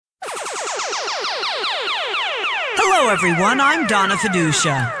Hello, everyone. I'm Donna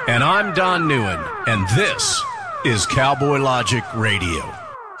Fiducia. And I'm Don Neuen. And this is Cowboy Logic Radio.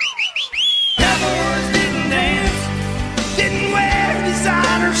 Cowboys didn't dance, didn't wear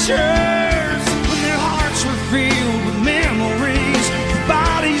designer shirts. When their hearts were filled with memories, their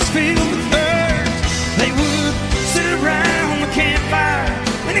bodies filled with hurt. They would sit around the campfire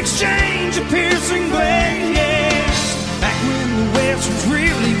and exchange a piercing glance. Back when the West was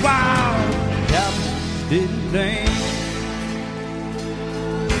really wild, cowboys didn't dance.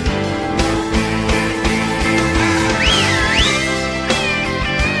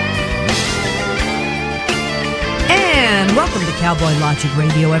 And welcome to Cowboy Logic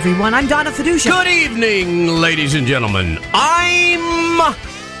Radio, everyone. I'm Donna Fiducia. Good evening, ladies and gentlemen. I'm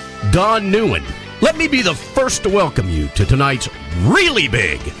Don Neuen. Let me be the first to welcome you to tonight's really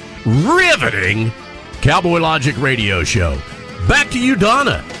big, riveting Cowboy Logic Radio show. Back to you,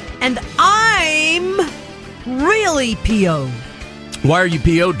 Donna. And I'm really PO'd. Why are you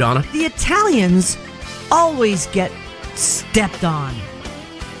PO'd, Donna? The Italians always get stepped on,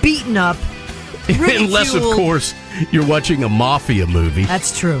 beaten up, ridiculed. Unless, of course, you're watching a mafia movie.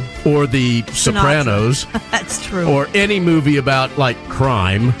 That's true. Or The Sopranos. That's true. Or any movie about, like,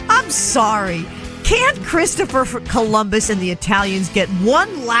 crime. I'm sorry. Can't Christopher Columbus and the Italians get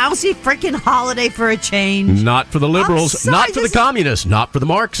one lousy freaking holiday for a change? Not for the liberals, not for the communists, not for the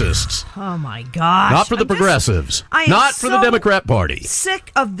Marxists. Oh, my gosh. Not for the progressives. Not for the Democrat Party.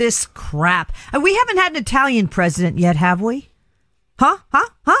 Sick of this crap. And we haven't had an Italian president yet, have we? Huh?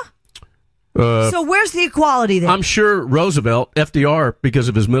 So where's the equality there? I'm sure Roosevelt, FDR, because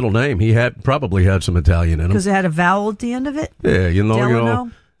of his middle name, he probably had some Italian in him. Because it had a vowel at the end of it? Yeah,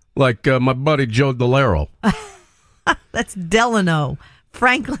 Delano? Like my buddy Joe Delaro. That's Delano.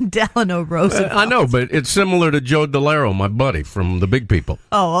 Franklin Delano Roosevelt. I know, but it's similar to Joe Delaro, my buddy from the Big People.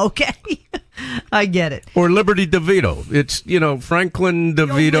 Oh, okay. I get it. Or Liberty DeVito. It's, Franklin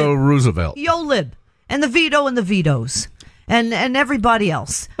DeVito Roosevelt. Yo Lib. And the Vito and the Vitos. And everybody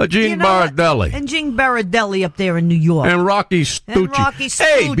else. Gene Baradelli. And Gene Baradelli up there in New York. And Rocky Stucci.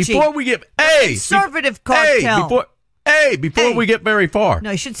 Hey, before we get... Conservative cartel. Before we get very far.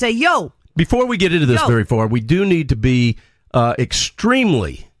 No, you should say, yo. Before we get into this very far, we do need to be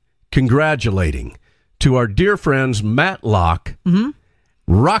extremely congratulating to our dear friends Matt Locke,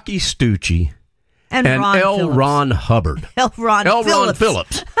 Rocky Stucci, and Ron Hubbard. L. Ron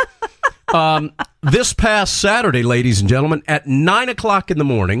Phillips. This past Saturday, ladies and gentlemen, at 9 o'clock in the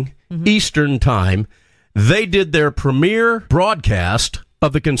morning, Eastern Time, they did their premiere broadcast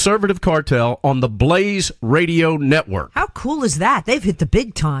of the Conservative Cartel on the Blaze Radio Network. How cool is that? They've hit the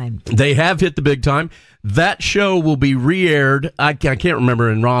big time. They have hit the big time. That show will be re-aired. I can't remember,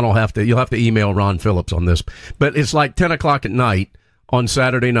 and Ron you'll have to email Ron Phillips on this, but it's like 10 o'clock at night on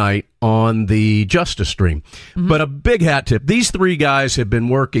Saturday night on the Justice Stream. But a big hat tip. These three guys have been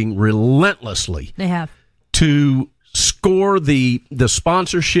working relentlessly. They have. To score the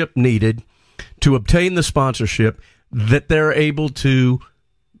sponsorship needed, to obtain the sponsorship that they're able to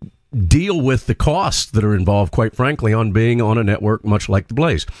deal with the costs that are involved, quite frankly, on being on a network much like the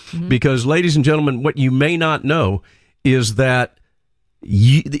Blaze. Because, ladies and gentlemen, what you may not know is that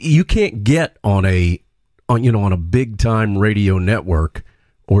you can't get on a big time radio network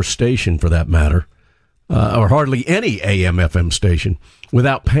or station, for that matter, or hardly any AM FM station,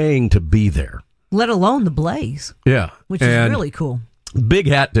 without paying to be there. Let alone the Blaze. Yeah, which is really cool. Big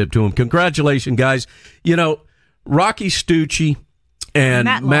hat tip to them. Congratulations, guys. Rocky Stucci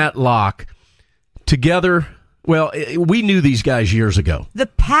and Matt Locke together. Well, we knew these guys years ago. The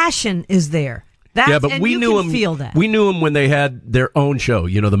passion is there. But we knew them. Feel that. We knew them when they had their own show.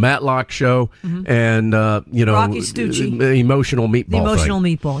 The Matt Locke show, and Rocky Stucci, Emotional Meatball. The Emotional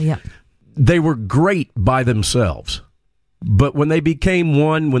Meatball. Yeah, they were great by themselves, but when they became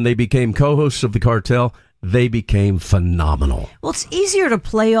one, when they became co-hosts of the Cartel, they became phenomenal. Well, it's easier to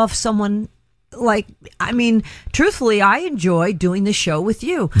play off someone. Truthfully, I enjoy doing the show with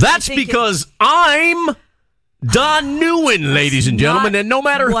you. That's because I'm Don Neuen, ladies and gentlemen, and no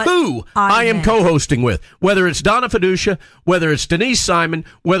matter who I am co-hosting with, whether it's Donna Fiducia, whether it's Denise Simon,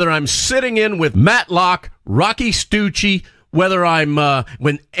 whether I'm sitting in with Matt Locke, Rocky Stucci, whether I'm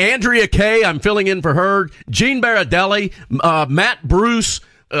when Andrea Kay, I'm filling in for her, Gene Baradelli, Matt Bruce,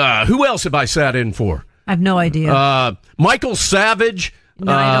 who else have I sat in for? I have no idea. Michael Savage.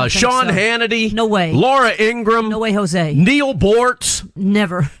 No, Sean Hannity. No way. Laura Ingraham. No way, Jose. Neal BOORTZ.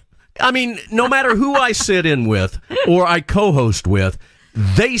 Never. No matter who I sit in with or I co-host with,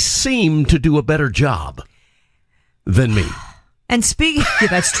 they seem to do a better job than me. And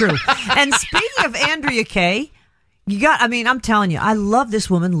that's true. And speaking of Andrea Kay, I'm telling you, I love this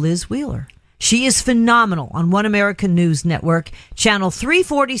woman, Liz Wheeler. She is phenomenal on One American News Network, channel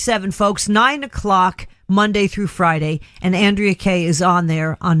 347, folks, 9 o'clock Monday through Friday. And Andrea Kaye is on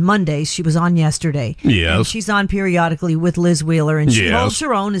there on Mondays. She was on yesterday. Yes. And she's on periodically with Liz Wheeler, and she holds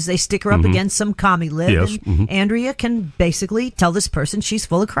her own as they stick her up against some commie lib. Yes. And Andrea can basically tell this person she's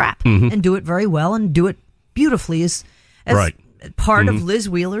full of crap and do it very well and do it beautifully as Right. part of Liz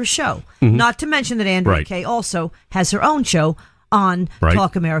Wheeler's show. Not to mention that Andrea Kaye also has her own show on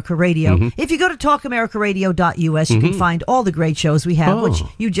Talk America Radio. If you go to talkamericaradio.us, you can find all the great shows we have, which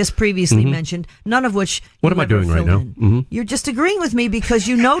you just previously mentioned, none of which What am I doing right now? You're just agreeing with me because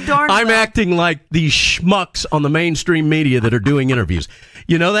you know darn I'm well. acting like these schmucks on the mainstream media that are doing interviews.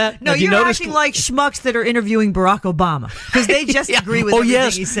 You know that? No, Have you you're noticed? acting like schmucks that are interviewing Barack Obama because they just agree with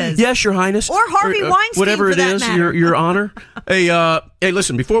everything he says. Yes, Your Highness. Or Harvey Weinstein, whatever for it that is, matter. Your Honor. Hey,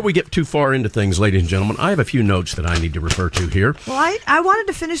 listen, before we get too far into things, ladies and gentlemen, I have a few notes that I need to refer to here. Well, I wanted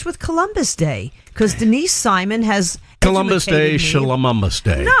to finish with Columbus Day because Denise Simon has Columbus Day, educated me. Shalamumbus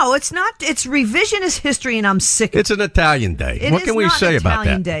Day. No, it's not. It's revisionist history, and I'm sick of it. It's an Italian day. What can we say about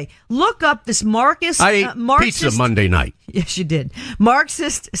that? Day. Look up this Marxist. I ate Marxist, pizza Monday night. Yes, you did.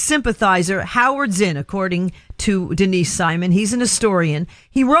 Marxist sympathizer Howard Zinn, according to Denise Simon. He's an historian.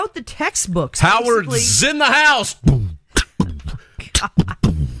 He wrote the textbooks. Howard's in the house.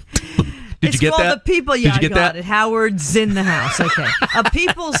 Did you get called that? The People. Yeah, Did you get I got that? it. Howard's in the house. Okay. A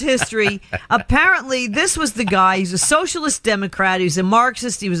People's History. Apparently, this was the guy. He's a socialist Democrat. He was a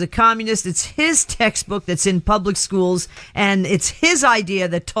Marxist. He was a communist. It's his textbook that's in public schools, and it's his idea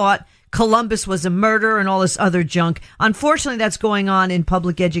that taught Columbus was a murderer and all this other junk. Unfortunately, that's going on in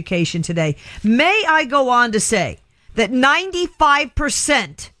public education today. May I go on to say that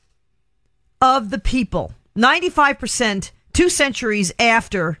 95% of the people, 95%, 2 centuries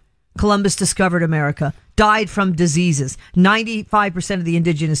after Columbus discovered America, died from diseases. 95% of the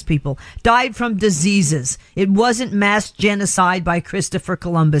indigenous people died from diseases. It wasn't mass genocide by Christopher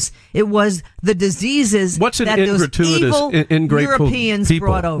Columbus. It was the diseases What's an that those evil ingrateful Europeans people?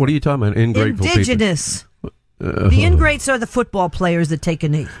 brought over. What are you talking about? Ingrateful Indigenous. The ingrates are the football players that take a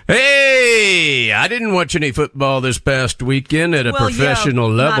knee. Hey, I didn't watch any football this past weekend at a professional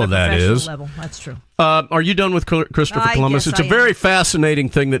level, that is. Level. That's true. Are you done with Christopher Columbus? Yes, It's a very fascinating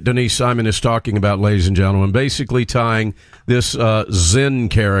thing that Denise Simon is talking about, ladies and gentlemen, basically tying this Zen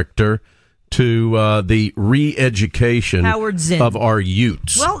character to the re-education of our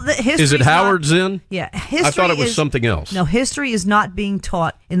youths. Well, is it Howard Zinn? Yeah. I thought it was something else. No, history is not being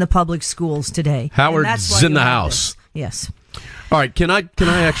taught in the public schools today. Howard's in the house. Yes. All right, can I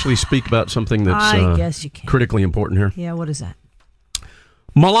actually speak about something that's I guess you can. Critically important here? Yeah, what is that?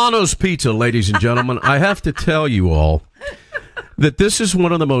 Milano's Pizza, ladies and gentlemen. I have to tell you all that this is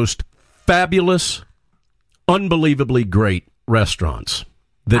one of the most fabulous, unbelievably great restaurants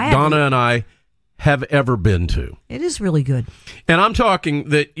that Donna and I have ever been to. It is really good. And I'm talking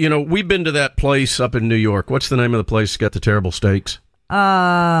that, we've been to that place up in New York. What's the name of the place that's got the terrible steaks?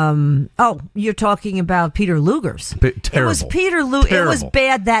 You're talking about Peter Luger's. Terrible. It was Peter Luger. It was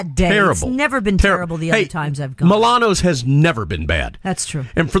bad that day. Terrible. It's never been terrible the other times I've gone. Milano's has never been bad. That's true.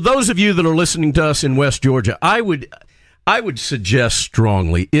 And for those of you that are listening to us in West Georgia, I would suggest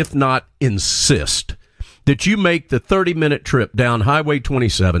strongly, if not insist, that you make the 30-minute trip down Highway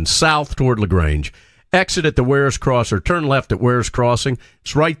 27 south toward LaGrange, exit at the Wares Cross or turn left at Wares Crossing.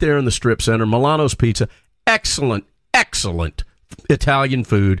 It's right there in the strip center. Milano's Pizza. Excellent, excellent Italian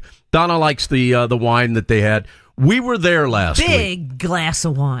food. Donna likes the wine that they had. We were there last week. Big glass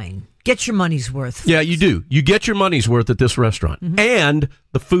of wine. Get your money's worth. Yeah, you do. You get your money's worth at this restaurant. Mm-hmm. And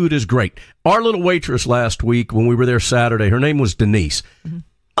the food is great. Our little waitress last week when we were there Saturday, her name was Denise. Mm-hmm.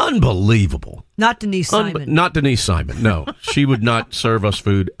 Unbelievable. Not Denise Simon. Not Denise Simon. No, she would not serve us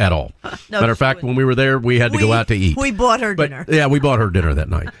food at all. No, matter of fact, when we were there, we had to go out to eat. We bought her dinner. Yeah, we bought her dinner that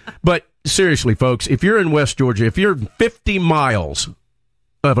night. But seriously, folks, if you're in West Georgia, if you're 50 miles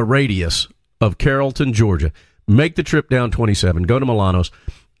of a radius of Carrollton, Georgia, make the trip down 27. Go to Milano's.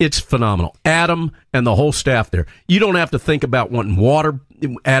 It's phenomenal. Adam and the whole staff there. You don't have to think about wanting water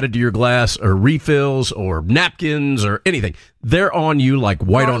added to your glass or refills or napkins or anything. They're on you like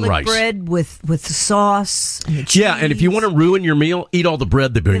white on rice. Bread with the sauce and the cheese. Yeah, and if you want to ruin your meal, eat all the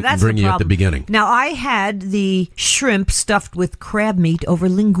bread they bring you at the beginning. Now, I had the shrimp stuffed with crab meat over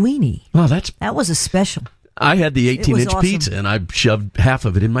linguine. Oh, that was a special. I had the 18-inch awesome. Pizza, and I shoved half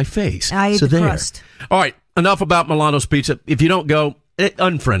of it in my face. I ate the crust. All right, enough about Milano's Pizza. If you don't go,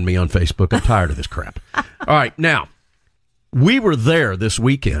 unfriend me on Facebook. I'm tired of this crap. All right, now, we were there this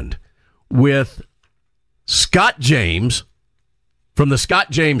weekend with Scott James from the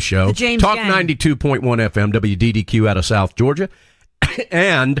Scott James Show. The James Talk Gang. 92.1 FM, WDDQ out of South Georgia,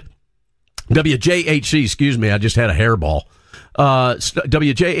 and WJHC, excuse me, I just had a hairball.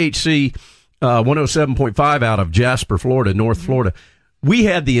 WJHC 107.5 out of Jasper, Florida, North Florida. We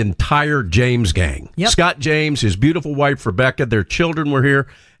had the entire James gang. Yep. Scott James, his beautiful wife, Rebecca, their children were here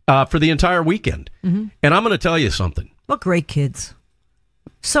for the entire weekend. Mm-hmm. And I'm going to tell you something. What great kids.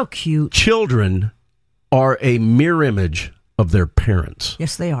 So cute. Children are a mirror image of their parents.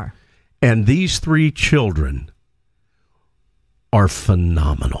 Yes, they are. And these 3 children are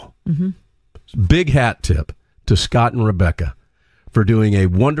phenomenal. Mm-hmm. Big hat tip to Scott and Rebecca for doing a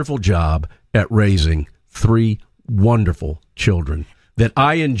wonderful job at raising 3 wonderful children that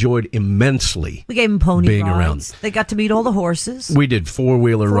I enjoyed immensely. We gave them pony being rides. Around. They got to meet all the horses. We did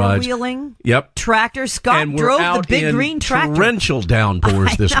 4-wheeler rides. Four-wheeling. Yep. Tractor. Scott and drove we're out the big in green tractor. Torrential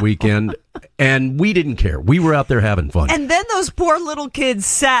downpours this weekend, and we didn't care. We were out there having fun. And then those poor little kids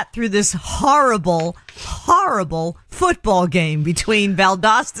sat through this horrible, horrible football game between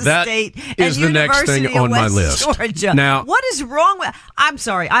Valdosta That State is and the next University thing of on my West list. Georgia. Now, what is wrong with? I'm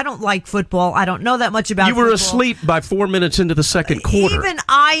sorry, I don't like football. I don't know that much about. You were football. asleep by 4 minutes into the second quarter. Even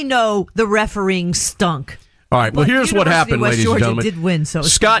I know the refereeing stunk. All right, well, But here's what University happened, of West ladies Georgia and gentlemen. did win, so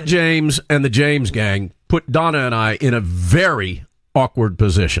it's Scott good. James and the James gang put Donna and I in a very awkward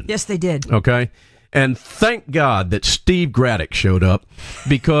position. Yes, they did. Okay? And thank God that Steve Graddick showed up,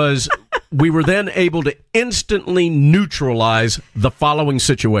 because we were then able to instantly neutralize the following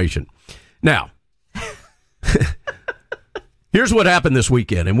situation. Now, here's what happened this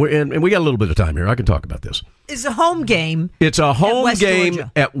weekend, and we got a little bit of time here. I can talk about this. It's a home game. It's a home West game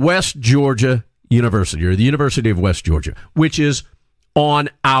Georgia. at West Georgia University, or the University of West Georgia, which is on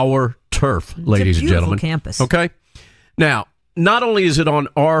our turf, ladies and gentlemen. Campus. Okay? Now, not only is it on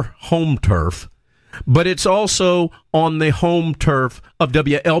our home turf, but it's also on the home turf of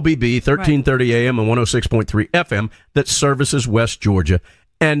WLBB 1330 AM and 106.3 FM that services West Georgia,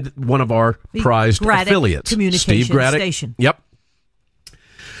 and one of our prized Graddick affiliates, Communications Steve Graddick. Station. Yep.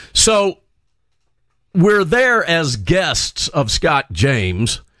 So we're there as guests of Scott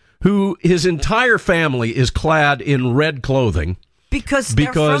James, who his entire family is clad in red clothing. Because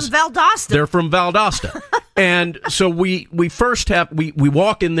they're from Valdosta. They're from Valdosta. And so we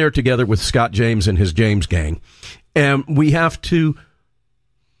walk in there together with Scott James and his James gang, and we have to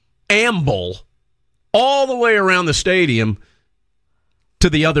amble all the way around the stadium to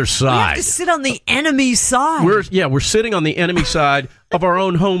the other side. We have to sit on the enemy side. We're sitting on the enemy side of our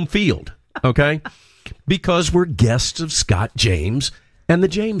own home field, okay? Because we're guests of Scott James and the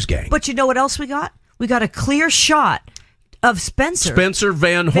James gang. But you know what else we got? We got a clear shot of Spencer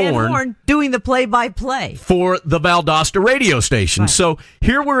Van Horn doing the play-by-play for the Valdosta radio station. Right. So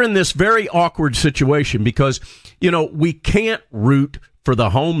here we're in this very awkward situation because, we can't root for the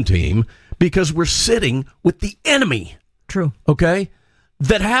home team because we're sitting with the enemy. True. Okay?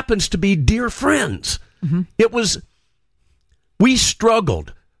 That happens to be dear friends. Mm-hmm. We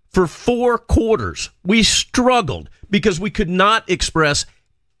struggled for 4 quarters. We struggled because we could not express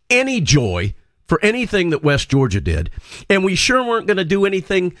any joy for anything that West Georgia did. And we sure weren't going to do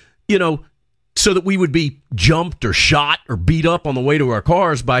anything, so that we would be jumped or shot or beat up on the way to our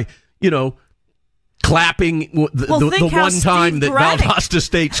cars by, clapping the one time that Valdosta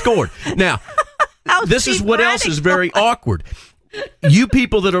State scored. Now, this is what else is very awkward. You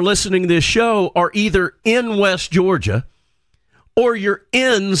people that are listening to this show are either in West Georgia or you're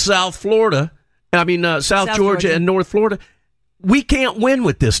in South Florida. South Georgia and North Florida. We can't win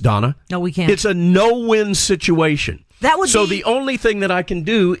with this, Donna. No, we can't. It's a no-win situation. The only thing that I can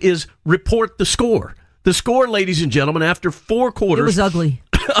do is report the score. The score, ladies and gentlemen, after 4 quarters... It was ugly.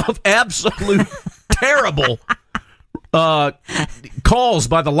 ...of absolute terrible calls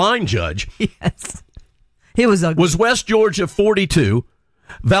by the line judge. Yes. It was ugly. Was West Georgia 42,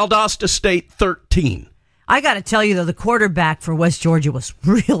 Valdosta State 13. I got to tell you, though, the quarterback for West Georgia was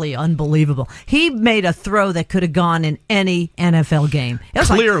really unbelievable. He made a throw that could have gone in any NFL game. It was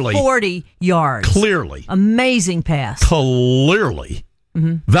like 40 yards. Clearly. Amazing pass. Clearly.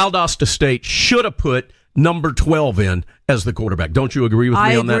 Mm-hmm. Valdosta State should have put number 12 in as the quarterback. Don't you agree with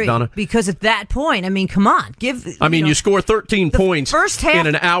me on that, Donna? Because at that point, come on. You score 13 points first half, in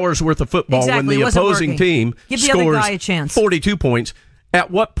an hour's worth of football when the opposing team scores other guy a chance. 42 points.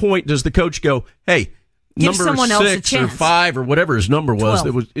 At what point does the coach go, hey, give number 6 or 5 or whatever his number was?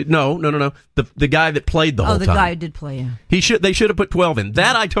 No. The guy that played the whole time. Oh, the guy who did play, yeah. They should have put 12 in.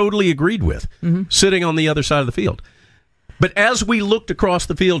 That I totally agreed with, sitting on the other side of the field. But as we looked across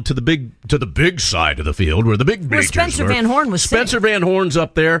the field to the big side of the field where the big bleachers Spencer were, Van Horn was Spencer sitting. Van Horn's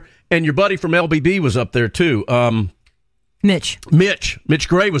up there, and your buddy from LBB was up there too. Mitch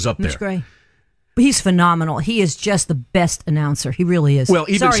Gray was up there. Mitch Gray. he's phenomenal. He is just the best announcer. He really is. Well,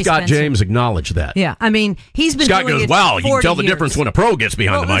 even Sorry, Scott Spencer. James acknowledged that. Yeah, I mean, he's been Scott doing goes, it wow, for you can tell 40 the difference years. when a pro gets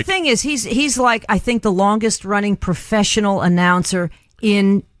behind the mic. The thing is, he's like, I think, the longest running professional announcer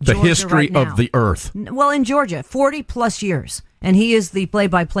in The Georgia history right now. of the earth. Well, in Georgia, 40 plus years. And he is the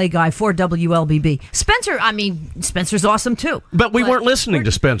play-by-play guy for WLBB. Spencer's awesome too. But we weren't listening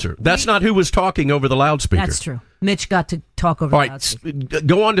to Spencer. That's not who was talking over the loudspeaker. That's true. Mitch got to talk over All the right, loudspeaker.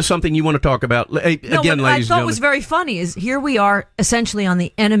 go on to something you want to talk about. Hey, No, again, what ladies I and thought gentlemen. was very funny is here we are essentially on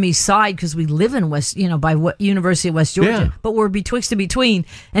the enemy's side because we live in University of West Georgia, Yeah. but we're betwixt and between.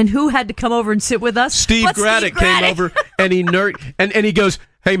 And who had to come over and sit with us? Steve But Graddick came over and he goes,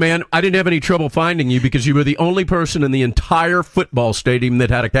 hey man, I didn't have any trouble finding you because you were the only person in the entire football stadium that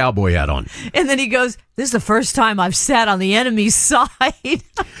had a Cowboy hat on. And then he goes, this is the first time I've sat on the enemy's side.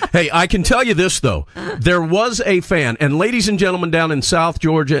 Hey, I can tell you this, though. There was a fan, and ladies and gentlemen down in South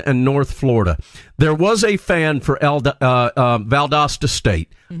Georgia and North Florida, there was a fan for Valdosta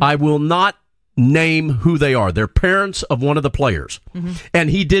State. Mm-hmm. I will not name who they are. They're parents of one of the players. Mm-hmm. And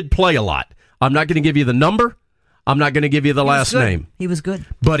he did play a lot. I'm not going to give you the number. I'm not going to give you the last name. He was good.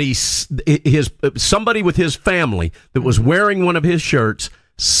 But somebody with his family that was wearing one of his shirts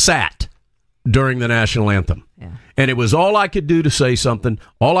sat during the national anthem. Yeah. And it was all I could do to say something,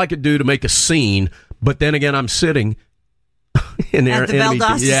 all I could do to make a scene. But then again, I'm sitting in there. At the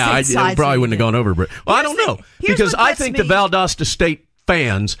Valdosta State side, probably so wouldn't have gone over. Well, I don't know. Because I think the Valdosta State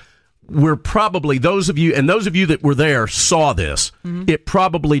fans were probably, those of you that were there saw this. Mm-hmm. It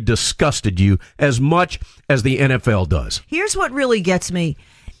probably disgusted you as much as the NFL does. Here's what really gets me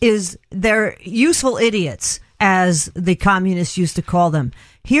is they're useful idiots, as the communists used to call them.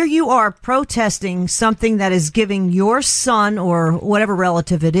 Here you are protesting something that is giving your son or whatever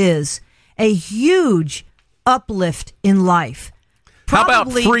relative it is a huge uplift in life. How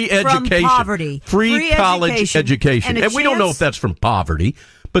about free from education? Poverty. Free college education. And we don't know if that's from poverty,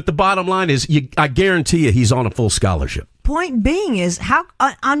 but the bottom line is I guarantee you he's on a full scholarship. Point being is, how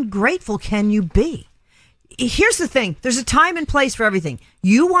ungrateful can you be? Here's the thing. There's a time and place for everything.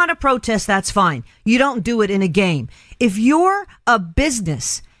 You want to protest, that's fine. You don't do it in a game. If you're a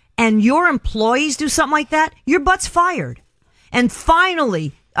business and your employees do something like that, your butt's fired. And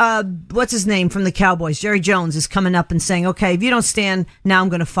finally, what's his name from the Cowboys? Jerry Jones is coming up and saying, okay, if you don't stand, now I'm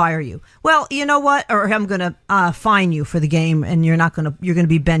going to fire you. Well, you know what? Or I'm going to fine you for the game, and you're going to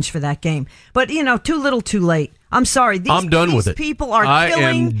be benched for that game. But, too little, too late. I'm sorry. I'm done with it. These people are killing I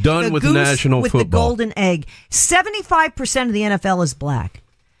am done the with goose national with football. the golden egg. 75% of the NFL is black.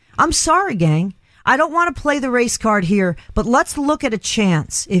 I'm sorry, gang. I don't want to play the race card here, but let's look at a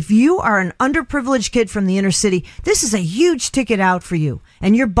chance. If you are an underprivileged kid from the inner city, this is a huge ticket out for you,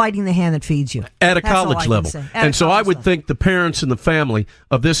 and you're biting the hand that feeds you. At a college level. And so I would think the parents and the family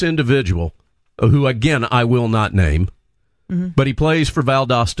of this individual, who, again, I will not name, but he plays for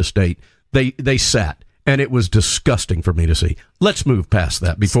Valdosta State, they sat. And it was disgusting for me to see. Let's move past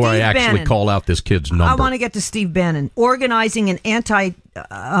that before I actually call out this kid's number. I want to get to Steve Bannon organizing against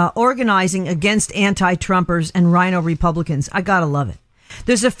anti-Trumpers and rhino Republicans. I gotta love it.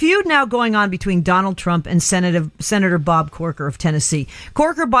 There's a feud now going on between Donald Trump and Senator Bob Corker of Tennessee.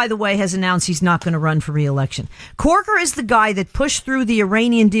 Corker, by the way, has announced he's not going to run for re-election. Corker is the guy that pushed through the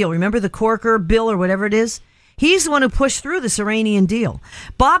Iranian deal. Remember the Corker bill or whatever it is? He's the one who pushed through this Iranian deal.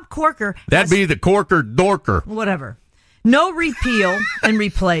 Bob Corker... That'd be the Corker Dorker. Whatever. No repeal and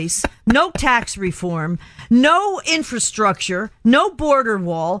replace, no tax reform, no infrastructure, no border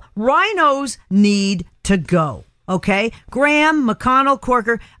wall. Rhinos need to go. Okay? Graham, McConnell,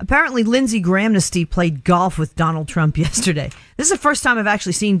 Corker. Apparently, Lindsey Graham played golf with Donald Trump yesterday. This is the first time I've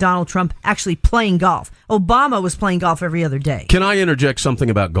actually seen Donald Trump actually playing golf. Obama was playing golf every other day. Can I interject something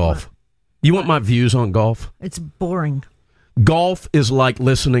about golf? You want my views on golf? It's boring. Golf is like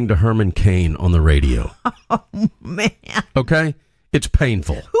listening to Herman Cain on the radio. Oh, man. Okay? It's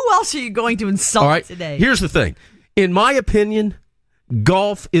painful. Who else are you going to insult All right, today? Here's the thing. In my opinion,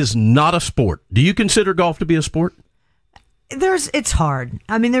 golf is not a sport. Do you consider golf to be a sport? It's hard.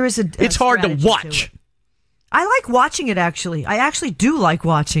 I mean, there is it's hard to watch. I like watching it, actually. I actually do like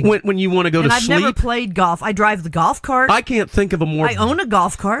watching it. When you want to go to sleep. And I've never played golf. I drive the golf cart. I can't think of a more... I own a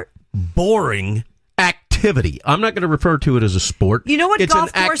golf cart. Boring activity. I'm not going to refer to it as a sport. You know what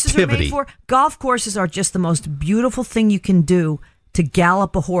golf courses are made for? Golf courses are just the most beautiful thing you can do to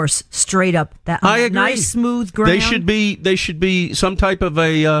gallop a horse straight up that nice smooth ground. They should be some type of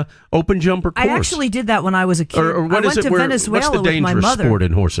a open jumper course. I actually did that when I was a kid. Or what I is went it? to Venezuela what's the with my dangerous mother. sport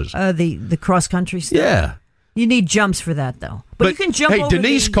in horses? The cross country stuff. Yeah. You need jumps for that, though. But you can jump over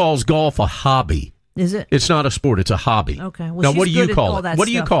Denise calls golf a hobby. Is it? It's not a sport. It's a hobby. Okay. Well, now, she's what do you good at call all it? that What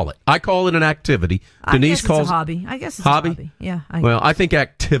do you stuff. call it? I call it an activity. I Denise guess calls it's a hobby. I guess it's hobby? a hobby. Yeah. Well, I think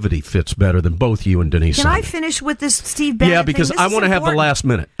activity fits better than both you and Denise. Can I finish with this Steve Bannon Yeah, because thing? I want to have the last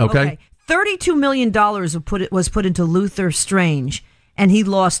minute, okay? $32 million was put into Luther Strange, and he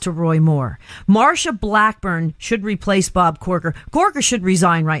lost to Roy Moore. Marsha Blackburn should replace Bob Corker. Corker should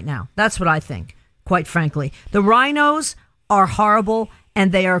resign right now. That's what I think, quite frankly. The Rhinos are horrible,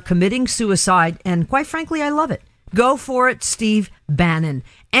 and they are committing suicide, and quite frankly, I love it. Go for it, Steve Bannon.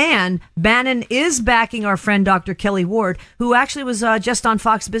 And Bannon is backing our friend Dr. Kelly Ward, who actually was just on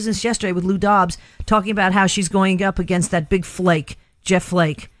Fox Business yesterday with Lou Dobbs, talking about how she's going up against that big flake, Jeff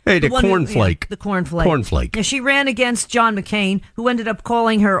Flake. Hey, the cornflake. The cornflake. Cornflake. Yeah, she ran against John McCain, who ended up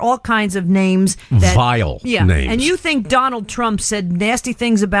calling her all kinds of names. Vile names. And you think Donald Trump said nasty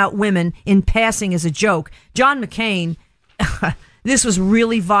things about women in passing as a joke. John McCain... This was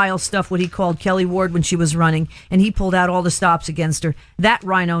really vile stuff, what he called Kelly Ward when she was running, and he pulled out all the stops against her. That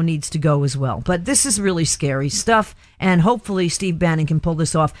rhino needs to go as well. But this is really scary stuff, and hopefully Steve Bannon can pull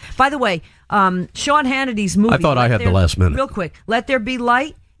this off. By the way, Sean Hannity's movie... I thought I had the last minute. Real quick. Let There Be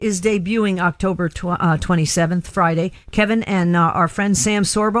Light is debuting October 27th, Friday. Kevin and our friend Sam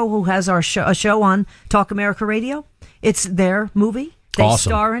Sorbo, who has a show on Talk America Radio, it's their movie. They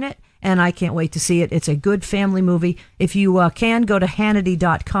star in it. And I can't wait to see it. It's a good family movie. If you can, go to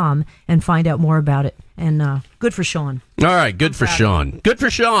Hannity.com and find out more about it. And good for Sean. All right, good for Sean. Good for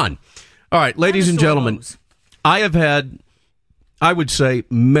Sean. All right, ladies and gentlemen, I have had, I would say,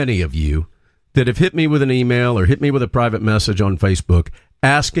 many of you that have hit me with an email or hit me with a private message on Facebook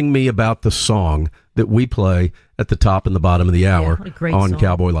asking me about the song that we play at the top and the bottom of the hour on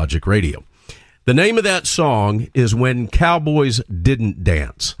Cowboy Logic Radio. The name of that song is When Cowboys Didn't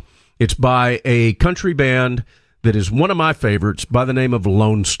Dance. It's by a country band that is one of my favorites by the name of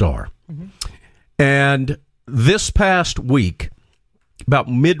Lone Star. Mm-hmm. And this past week, about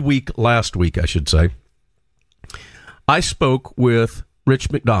midweek last week, I should say, I spoke with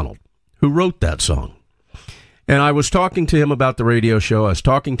Rich McDonald, who wrote that song. And I was talking to him about the radio show. I was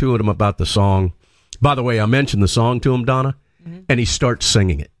talking to him about the song. By the way, I mentioned the song to him, Donna, and he starts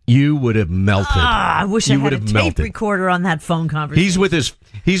singing it. You would have melted. I wish I had a tape recorder on that phone conversation.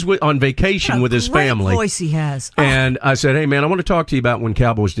 He's on vacation with his family. What a voice he has. And I said, hey, man, I want to talk to you about When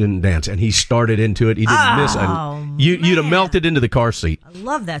Cowboys Didn't Dance. And he started into it. He didn't miss it. You'd have melted into the car seat. I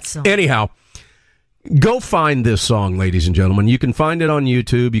love that song. Anyhow, go find this song, ladies and gentlemen. You can find it on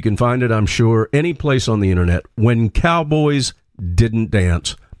YouTube. You can find it, I'm sure, any place on the internet. When Cowboys Didn't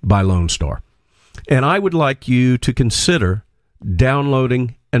Dance by Lone Star. And I would like you to consider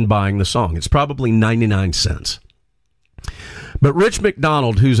downloading and buying the song. It's probably 99 cents. But Rich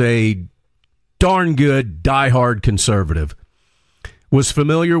McDonald, who's a darn good, diehard conservative, was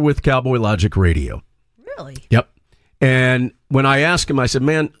familiar with Cowboy Logic Radio. Really? Yep. And when I asked him, I said,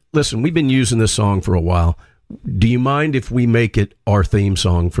 man, listen, we've been using this song for a while. Do you mind if we make it our theme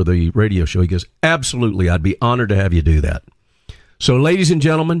song for the radio show? He goes, absolutely. I'd be honored to have you do that. So, ladies and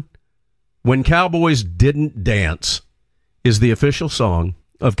gentlemen, When Cowboys Didn't Dance is the official song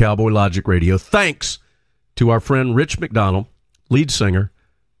of Cowboy Logic Radio, thanks to our friend Rich McDonald, lead singer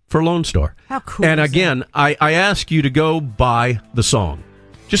for Lone Star. How cool and is again, that? I ask you to go buy the song.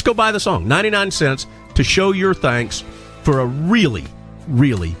 Just go buy the song, 99 cents, to show your thanks for a really,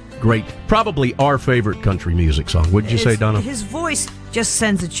 really great, probably our favorite country music song. Wouldn't you say, Donna? His voice just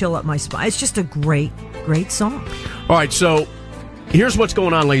sends a chill up my spine. It's just a great, great song. All right, so here's what's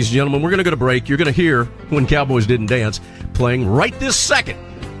going on, ladies and gentlemen. We're going to go to break. You're going to hear When Cowboys Didn't Dance playing right this second.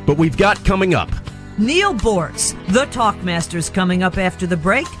 But we've got coming up Neal BOORTZ, the Talkmaster's coming up after the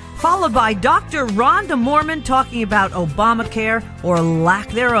break, followed by Dr. Rhonda Mormon talking about Obamacare or lack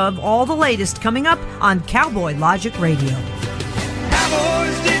thereof. All the latest coming up on Cowboy Logic Radio.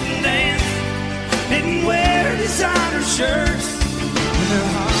 Cowboys didn't dance, didn't wear designer shirts. Their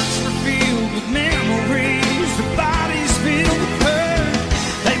hearts were filled with memories, their bodies filled with hurt.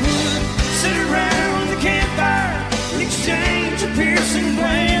 They would sit around the campfire and exchange a piercing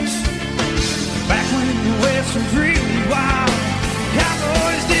glance. Back when the West was really wild,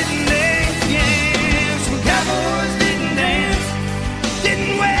 cowboys didn't dance. When cowboys didn't dance,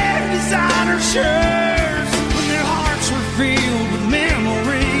 didn't wear designer shirts. When their hearts were filled with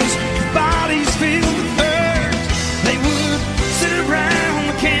memories, their bodies filled with hurt. They would sit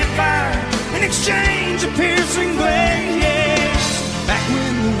around the campfire and exchange a piercing glance. Back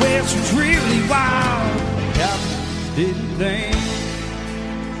when the West was really wild, cowboys didn't dance.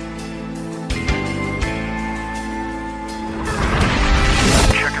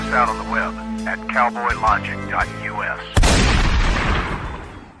 Check us out on the web at cowboylogic.us.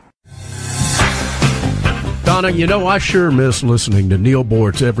 Donna, you know, I sure miss listening to Neal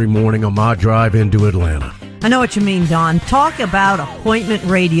BOORTZ every morning on my drive into Atlanta. I know what you mean, Don. Talk about appointment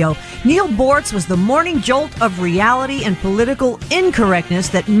radio. Neal BOORTZ was the morning jolt of reality and political incorrectness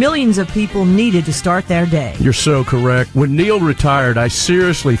that millions of people needed to start their day. You're so correct. When Neal retired, I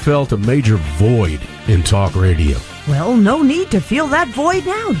seriously felt a major void in talk radio. Well, no need to feel that void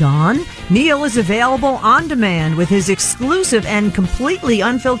now, Don. Neal is available on demand with his exclusive and completely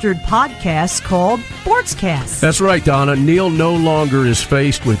unfiltered podcast called BOORTZcast. That's right, Donna. Neal no longer is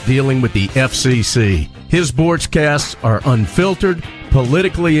faced with dealing with the FCC. His BOORTZcasts are unfiltered,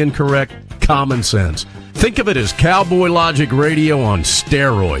 politically incorrect, common sense. Think of it as Cowboy Logic Radio on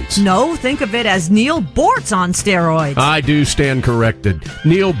steroids. No, think of it as Neal BOORTZ on steroids. I do stand corrected.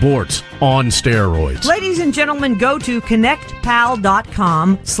 Neal BOORTZ on steroids. Ladies and gentlemen, go to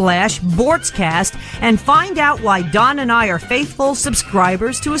connectpal.com/BOORTZcast and find out why Don and I are faithful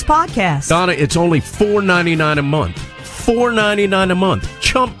subscribers to his podcast. Donna, it's only $4.99 a month. $4.99 a month.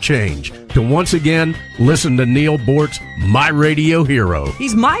 Chump change. To once again listen to Neal BOORTZ, my radio hero.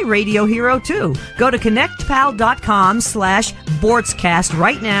 He's my radio hero, too. Go to connectpal.com/BOORTZcast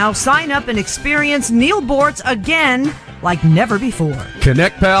right now. Sign up and experience Neal BOORTZ again like never before.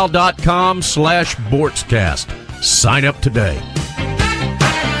 Connectpal.com/BOORTZcast. Sign up today.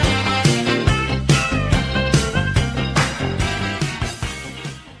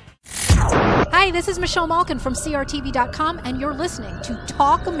 Hi, this is Michelle Malkin from CRTV.com, and you're listening to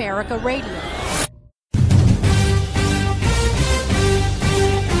Talk America Radio.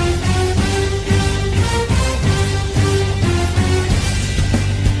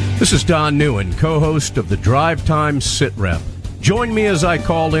 This is Don Neuen, co-host of the Drive Time Sit Rep. Join me as I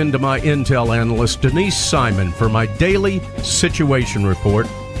call in to my intel analyst, Denise Simon, for my daily situation report,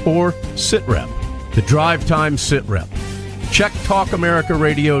 or Sit Rep, the Drive Time Sit Rep. Check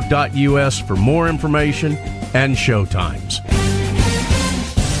talkamericaradio.us for more information and show times.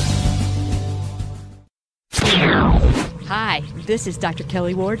 Hi, this is Dr.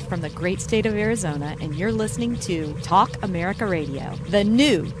 Kelly Ward from the great state of Arizona, and you're listening to Talk America Radio, the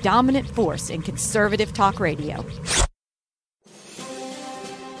new dominant force in conservative talk radio.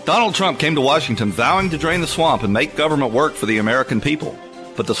 Donald Trump came to Washington vowing to drain the swamp and make government work for the American people.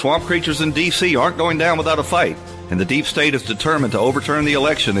 But the swamp creatures in D.C. aren't going down without a fight, and the deep state is determined to overturn the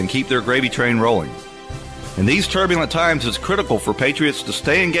election and keep their gravy train rolling. In these turbulent times, it's critical for patriots to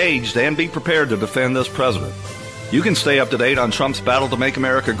stay engaged and be prepared to defend this president. You can stay up to date on Trump's battle to make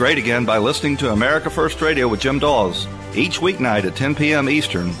America great again by listening to America First Radio with Jim Dawes each weeknight at 10 p.m.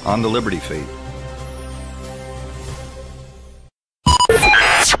 Eastern on the Liberty Feed.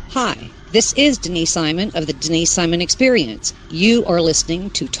 Hi, this is Denise Simon of the Denise Simon Experience. You are listening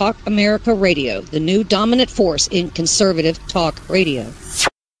to Talk America Radio, the new dominant force in conservative talk radio.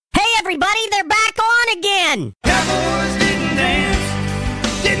 Hey everybody, they're back on again! Cowboys didn't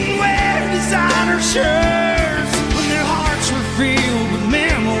dance, didn't wear designer shirts, when their hearts were filled with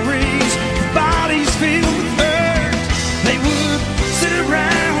memories, their bodies filled with hurt. They would sit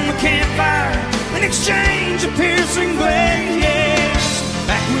around the campfire and exchange a piercing glare, yes.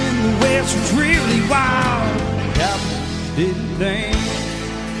 Back when the West was really wild, cowboys didn't dance.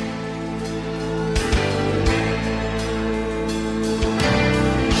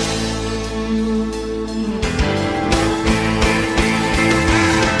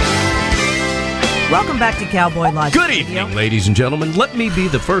 Welcome back to Cowboy Logic Good Radio. evening, ladies and gentlemen. Let me be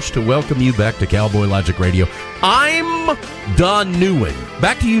the first to welcome you back to Cowboy Logic Radio. I'm Don Neuen.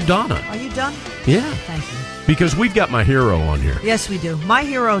 Back to you, Donna. Are you done? Yeah, Thank you. because we've got my hero on here. Yes, we do. My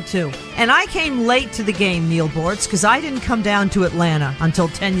hero, too. And I came late to the game, Neal BOORTZ, because I didn't come down to Atlanta until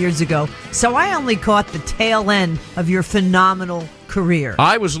 10 years ago. So I only caught the tail end of your phenomenal career.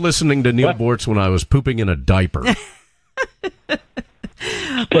 I was listening to Neal BOORTZ when I was pooping in a diaper.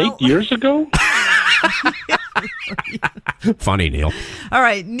 8 years ago? Funny, Neal. All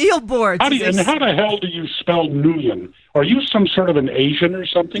right, Neal BOORTZ. How the hell do you spell Neuen? Are you some sort of an Asian or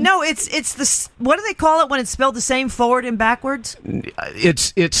something? No, it's the, what do they call it when it's spelled the same forward and backwards?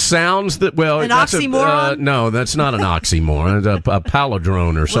 It sounds that, well... An that's oxymoron? No, that's not an oxymoron. It's a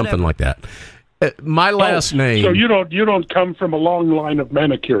palindrome or something like that. My last name... So you don't come from a long line of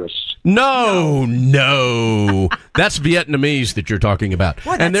manicurists? No. That's Vietnamese that you're talking about.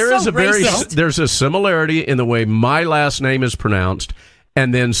 Boy, and that's there is so racist. there's a similarity in the way my last name is pronounced,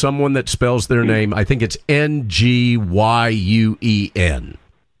 and then someone that spells their name, I think it's N-G-Y-U-E-N.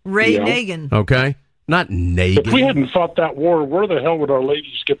 Ray Yeah. Nagin. Okay? Not Nagin. If we hadn't fought that war, where the hell would our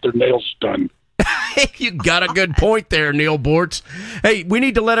ladies get their nails done? You got a good point there, Neal BOORTZ. Hey, we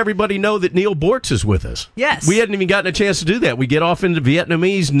need to let everybody know that Neal BOORTZ is with us. Yes. We hadn't even gotten a chance to do that. We get off into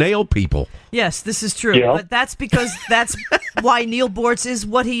Vietnamese nail people. Yes, this is true. Yeah. But that's because that's why Neal BOORTZ is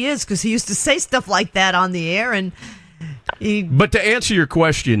what he is, because he used to say stuff like that on the air. But to answer your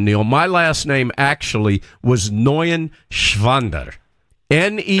question, Neal, my last name actually was Neuen Schwander.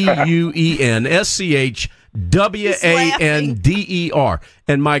 NEUENSCHWANDER.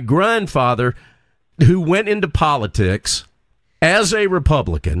 And my grandfather, who went into politics as a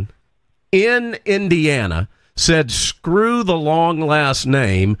Republican in Indiana, said, screw the long last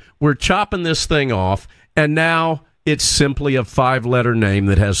name. We're chopping this thing off. And now it's simply a 5-letter name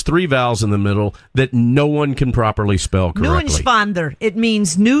that has 3 vowels in the middle that no one can properly spell correctly. Neuenschwander. It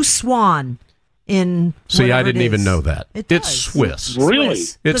means new swan in See, I didn't even know that. It's It's Swiss. Really?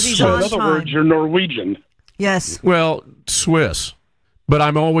 It's he's Swiss. on In other time. words, you're Norwegian. Yes. Well, Swiss. But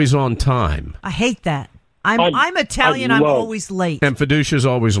I'm always on time. I hate that. I'm Italian. I'm always late. And Fiducia's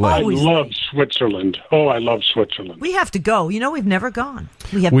always late. I love Switzerland. Oh, I love Switzerland. We have to go. You know, we've never gone.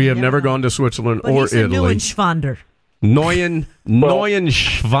 We have never gone to Switzerland but or he's a Italy. Neuenschwander.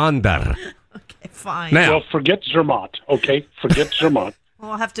 Neuenschwander. Okay, fine. Now, Well, forget Zermatt, okay? Forget Zermatt.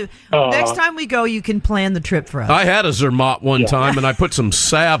 We'll have to. Next time we go, you can plan the trip for us. I had a Zermatt one time, and I put some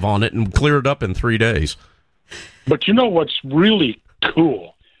salve on it and cleared it up in 3 days. But you know what's really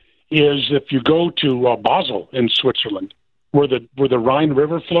cool is if you go to Basel in Switzerland, where the Rhine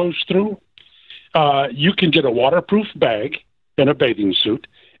River flows through, you can get a waterproof bag and a bathing suit,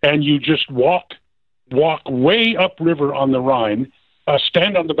 and you just walk way upriver on the Rhine,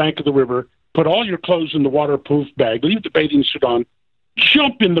 stand on the bank of the river, put all your clothes in the waterproof bag, leave the bathing suit on,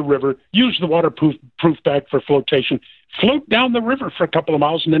 jump in the river, use the waterproof bag for flotation, float down the river for a couple of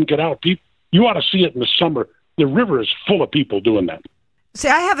miles, and then get out. You ought to see it in the summer. The river is full of people doing that. See,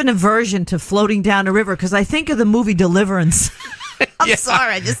 I have an aversion to floating down a river because I think of the movie Deliverance. I'm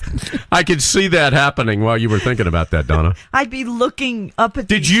sorry. I could see that happening while you were thinking about that, Donna. I'd be looking up at.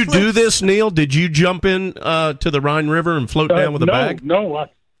 Did you do this, Neal? Did you jump in to the Rhine River and float down with a bag?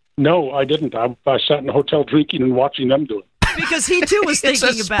 No, I didn't. I sat in a hotel drinking and watching them do it. Because he too was thinking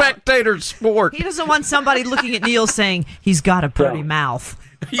It's a about. spectator sport. He doesn't want somebody looking at Neal saying he's got a pretty mouth.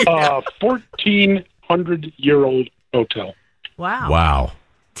 1,400-year-old hotel. Wow.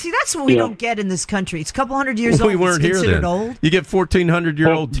 See, that's what we don't get in this country. It's a couple hundred years old. We weren't here then. Old. You get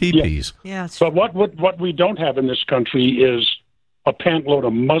 1,400-year-old teepees. Yeah. But what we don't have in this country is a pantload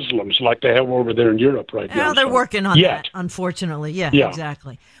of Muslims like they have over there in Europe right now. Well, they're working on Yet. that, unfortunately. Yeah, Yeah.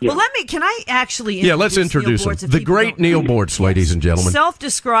 exactly. Yeah. Well, can I actually Let's introduce him. The great Neal BOORTZ, ladies and gentlemen.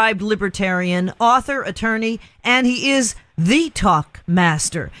 Self-described libertarian, author, attorney, and he is the talk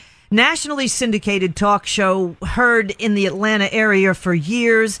master. Nationally syndicated talk show heard in the Atlanta area for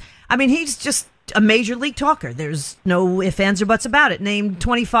years. I mean, he's just a major league talker. There's no ifs, ands, or buts about it. Named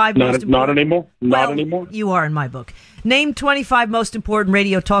 25 most important... Not anymore. Not anymore. You are in my book. Named 25 most important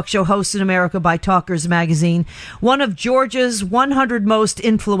radio talk show hosts in America by Talkers Magazine. One of Georgia's 100 most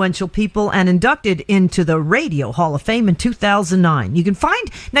influential people and inducted into the Radio Hall of Fame in 2009. You can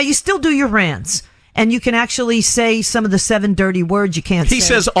find... Now, you still do your rants. And you can actually say some of the 7 dirty words you can't say. He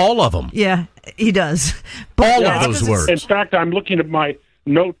says all of them. Yeah, he does. All of those words. In fact, I'm looking at my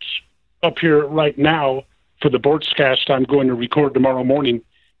notes up here right now for the BOORTZcast I'm going to record tomorrow morning,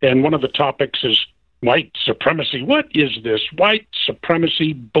 and one of the topics is white supremacy. What is this? White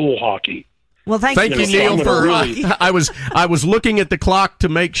supremacy bull hockey. Well, thank you, Neal. I was looking at the clock to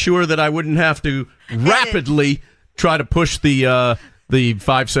make sure that I wouldn't have to rapidly try to push the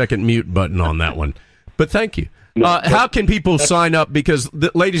 5-second mute button on that one. But thank you. How can people sign up? Because,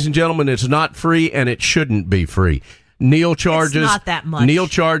 ladies and gentlemen, it's not free, and it shouldn't be free. Neal charges. It's not that much. Neal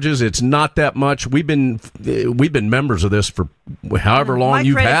charges. It's not that much. We've been members of this for however long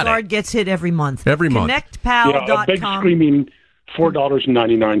you've had it. My credit card gets hit every month. Every month. ConnectPal.com. A big screaming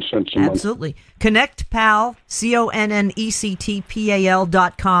 $4.99 a month. Absolutely. ConnectPal,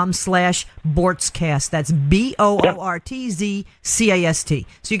 ConnectPal.com/BOORTZcast. That's BOORTZCAST.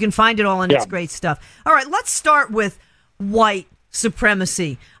 So you can find it all, and it's great stuff. All right, let's start with white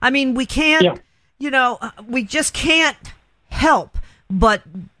supremacy. I mean, we can't, we just can't help but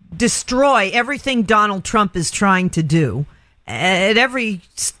destroy everything Donald Trump is trying to do at every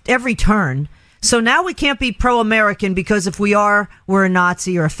turn. So now we can't be pro-American because if we are, we're a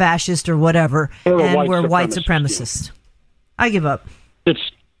Nazi or a fascist or whatever, and we're white supremacists. Yeah. I give up. It's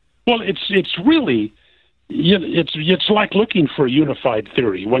really, it's like looking for a unified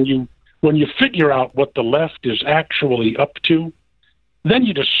theory. When you figure out what the left is actually up to, then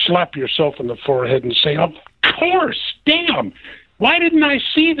you just slap yourself in the forehead and say, "Of course, damn! Why didn't I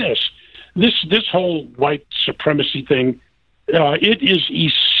see this?" this whole white supremacy thing, it is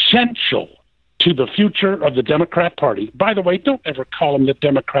essential to the future of the Democrat Party. By the way, don't ever call them the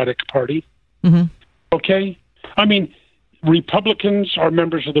Democratic Party. Mm-hmm. Okay? I mean, Republicans are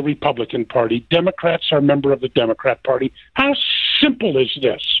members of the Republican Party. Democrats are members of the Democrat Party. How simple is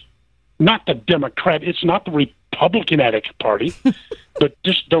this? Not the Democrat. It's not the Republican Party, but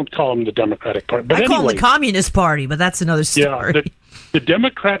just don't call them the Democratic Party. But I call them the Communist Party, but that's another story. Yeah, the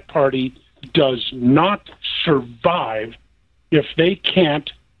Democrat Party does not survive if they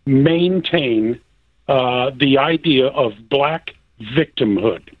can't maintain the idea of black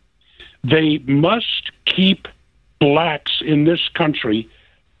victimhood. They must keep blacks in this country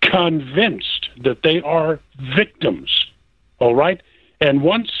convinced that they are victims. All right, and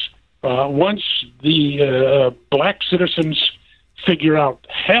once the black citizens figure out,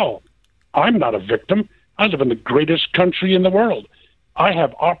 hell, I'm not a victim. I live in the greatest country in the world. I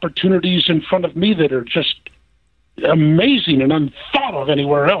have opportunities in front of me that are just amazing and unthought of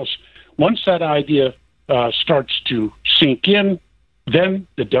anywhere else. Once that idea starts to sink in, then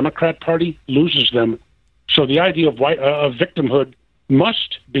the Democrat Party loses them. So the idea of victimhood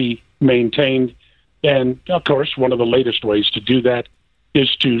must be maintained. And, of course, one of the latest ways to do that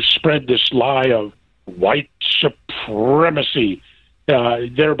is to spread this lie of white supremacy,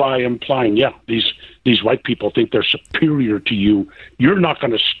 thereby implying, these white people think they're superior to you. You're not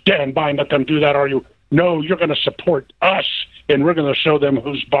going to stand by and let them do that, are you? No, you're going to support us, and we're going to show them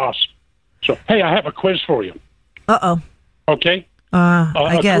who's boss. So, hey, I have a quiz for you. Uh-oh. Okay?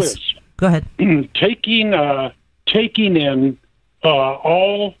 I guess. Quiz. Go ahead. Taking in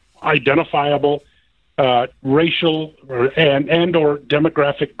all identifiable racial and or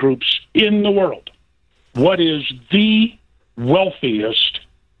demographic groups in the world, what is the wealthiest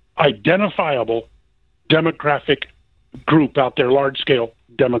identifiable demographic group out there, large-scale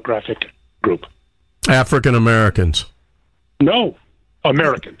demographic group? African Americans. No,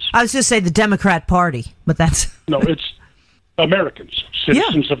 Americans. I was just say the Democrat Party, but that's... No, it's Americans,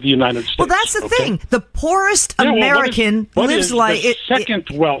 citizens of the United States. Well, that's the thing. The poorest American lives like... the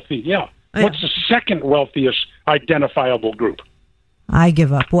second wealthy, yeah. What's the second wealthiest identifiable group? I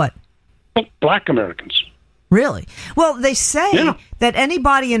give up. What? Well, black Americans. Really? Well, they say that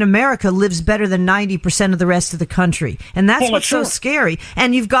anybody in America lives better than 90% of the rest of the country. And that's what's so scary.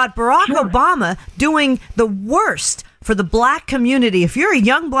 And you've got Barack Obama doing the worst for the black community. If you're a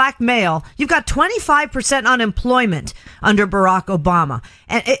young black male, you've got 25% unemployment under Barack Obama.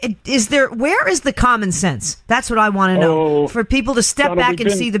 And where is the common sense? That's what I want to know. For people to step back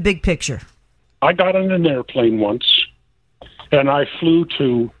and see the big picture. I got on an airplane once, and I flew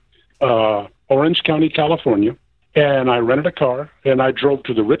to Orange County, California, and I rented a car, and I drove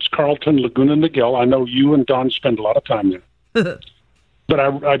to the Ritz-Carlton Laguna Niguel. I know you and Don spend a lot of time there. But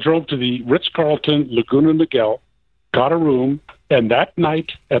I drove to the Ritz-Carlton Laguna Niguel, got a room, and that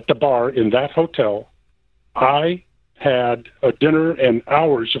night at the bar in that hotel, I had a dinner and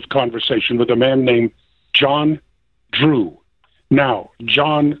hours of conversation with a man named John Drew. Now,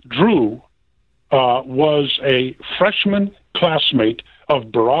 John Drew was a freshman classmate of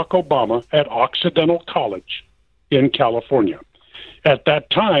Barack Obama at Occidental College in California. At that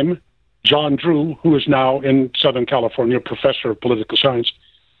time, John Drew, who is now in Southern California, professor of political science,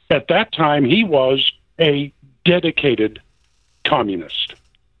 at that time he was a dedicated communist.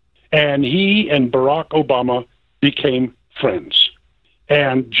 And he and Barack Obama became friends.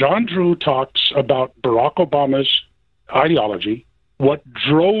 And John Drew talks about Barack Obama's ideology, what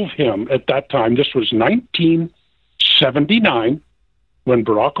drove him at that time. This was 1979, when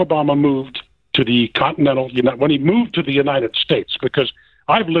Barack Obama moved to the when he moved to the United States, because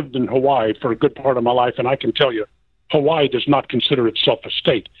I've lived in Hawaii for a good part of my life, and I can tell you, Hawaii does not consider itself a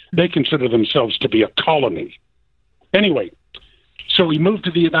state. They consider themselves to be a colony. Anyway, so he moved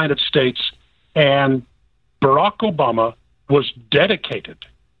to the United States, and Barack Obama was dedicated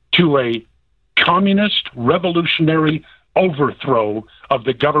to a communist revolutionary overthrow of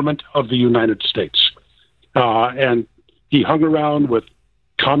the government of the United States. And he hung around with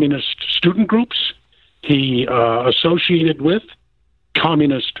communist student groups. He associated with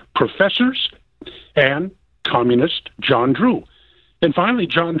communist professors and communist John Drew. And finally,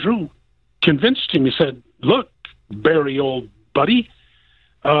 John Drew convinced him. He said, look, Barry, old buddy,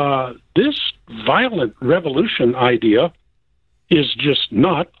 this violent revolution idea is just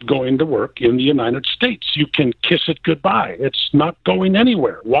not going to work in the United States. You can kiss it goodbye. It's not going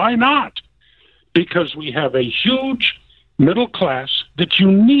anywhere. Why not? Because we have a huge middle class that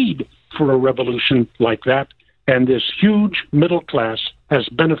you need for a revolution like that. And this huge middle class has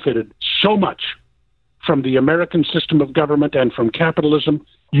benefited so much from the American system of government and from capitalism,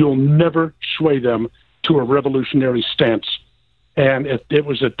 you'll never sway them to a revolutionary stance. And it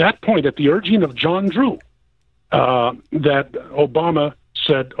was at that point, at the urging of John Drew, that Obama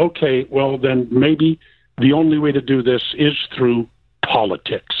said, okay, well, then maybe the only way to do this is through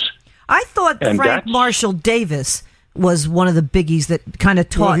politics. I thought Frank Marshall Davis was one of the biggies that kind of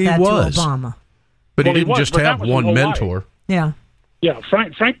taught to Obama. But he didn't just have one mentor. Yeah. Yeah,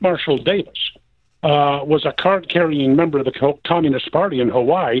 Frank Marshall Davis was a card-carrying member of the Communist Party in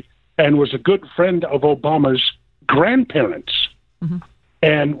Hawaii and was a good friend of Obama's grandparents. Mm-hmm.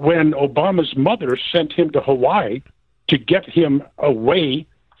 And when Obama's mother sent him to Hawaii to get him away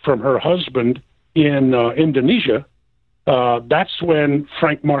from her husband in Indonesia, that's when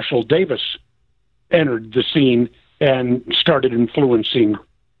Frank Marshall Davis entered the scene and started influencing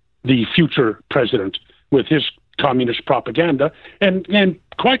the future president with his communist propaganda, and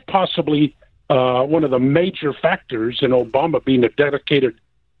quite possibly one of the major factors in Obama being a dedicated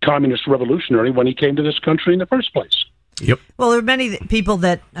communist revolutionary when he came to this country in the first place. Yep. Well, there are many people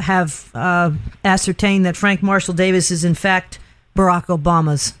that have ascertained that Frank Marshall Davis is, in fact, Barack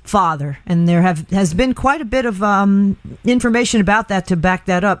Obama's father, and there has been quite a bit of information about that to back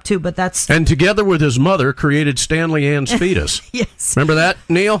that up too. But that's and together with his mother created Stanley Ann's fetus. Yes, remember that,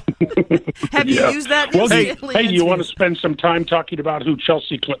 Neal? Have you used that? Well, hey, do you want to spend some time talking about who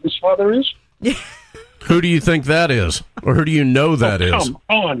Chelsea Clinton's father is? Who do you think that is, or who do you know that is?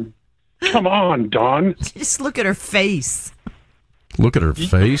 Come on, Don. Just look at her face. Look at her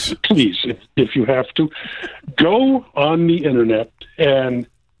face. Please, if you have to, go on the internet and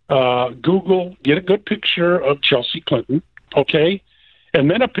Google, get a good picture of Chelsea Clinton, okay? And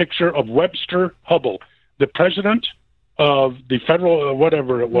then a picture of Webster Hubbell, the president of the federal,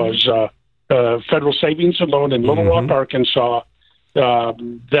 whatever it was, Federal Savings and Loan in Little Rock, Arkansas,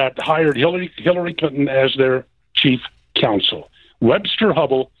 that hired Hillary Clinton as their chief counsel. Webster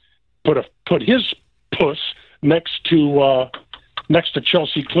Hubbell put his puss next to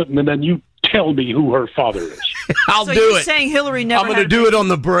Chelsea Clinton, and then you tell me who her father is. I'll do it. So you're saying Hillary never? I'm going to do it on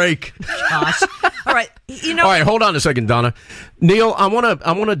the break. Gosh. All right. All right. Hold on a second, Donna. Neal, I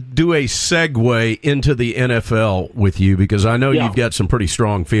want to do a segue into the NFL with you because I know you've got some pretty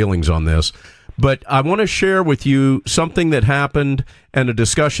strong feelings on this. But I want to share with you something that happened and a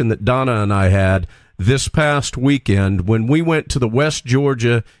discussion that Donna and I had this past weekend when we went to the West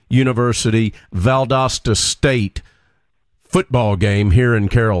Georgia University Valdosta State football game here in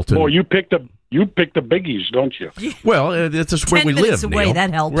Carrollton. Boy, you picked the biggies, don't you? Well, that's where we live, away, Neal.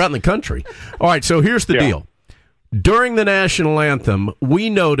 that helps. We're out in the country. All right, so here's the deal. During the national anthem, we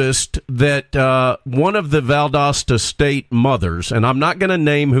noticed that one of the Valdosta State mothers, and I'm not going to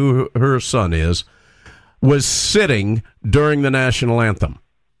name who her son is, was sitting during the national anthem.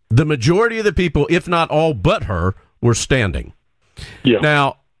 The majority of the people, if not all but her, were standing. Yeah.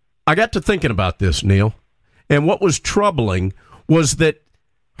 Now, I got to thinking about this, Neal, and what was troubling was that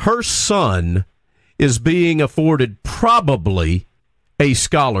her son is being afforded probably a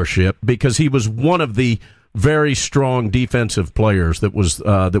scholarship because he was one of the very strong defensive players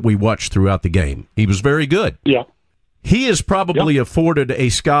that we watched throughout the game. He was very good. Yeah. He is probably afforded a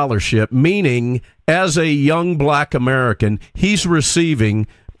scholarship, meaning as a young black American, he's receiving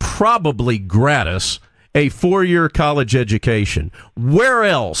probably gratis a 4-year college education. Where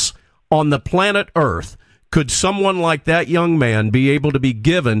else on the planet Earth could someone like that young man be able to be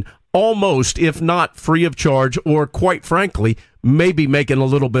given almost, if not free of charge, or quite frankly, maybe making a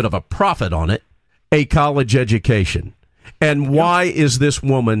little bit of a profit on it, a college education? And why is this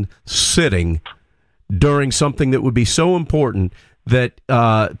woman sitting during something that would be so important that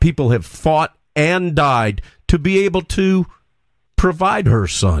people have fought and died to be able to provide her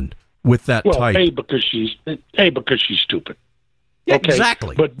son with that type? A, because she's stupid. Yeah, okay.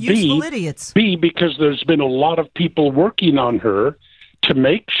 Exactly. But useful idiots. B, because there's been a lot of people working on her to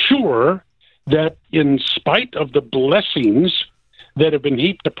make sure that in spite of the blessings that have been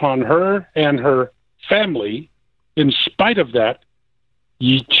heaped upon her and her family, in spite of that,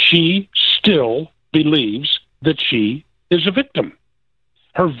 she still believes that she is a victim.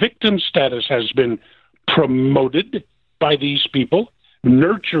 Her victim status has been promoted by these people,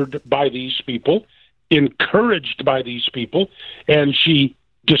 nurtured by these people, encouraged by these people, and she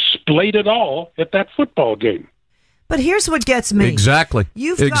displayed it all at that football game. But here's what gets me. Exactly.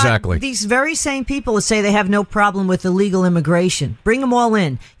 You've got these very same people that say they have no problem with illegal immigration. Bring them all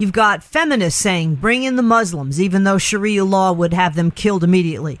in. You've got feminists saying, bring in the Muslims, even though Sharia law would have them killed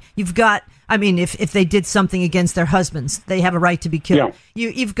immediately. You've got, I mean, if they did something against their husbands, they have a right to be killed. Yeah.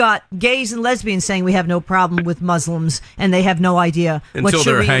 You've got gays and lesbians saying we have no problem with Muslims, and they have no idea what Until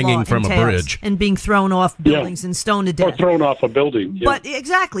they're Sharia hanging law from a entails, bridge. and being thrown off buildings and stoned to Or death. thrown off a building. Yeah. But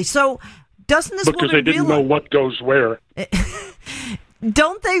exactly. So doesn't this because woman they didn't know what goes where.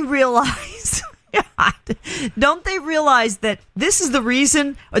 Don't they realize? Don't they realize that this is the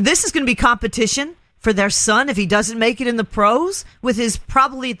reason, or this is going to be competition for their son if he doesn't make it in the pros with his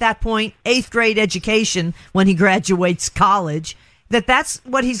probably at that point 8th grade education when he graduates college, that's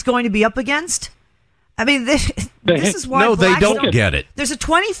what he's going to be up against? I mean, this is why they don't get it. There's a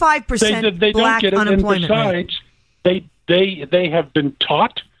 25% They black don't get it. unemployment And besides, they have been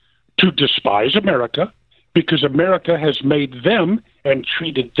taught to despise America because America has made them and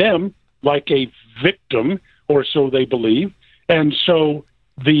treated them like a victim, or so they believe. And so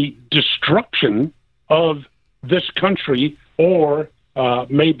the destruction of this country, or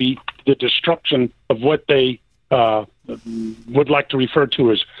maybe the destruction of what they would like to refer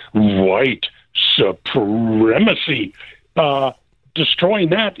to as white supremacy, destroying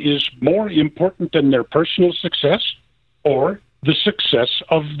that is more important than their personal success or the success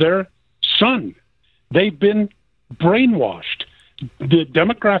of their son. They've been brainwashed.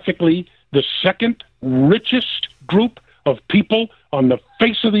 Demographically, the second richest group of people on the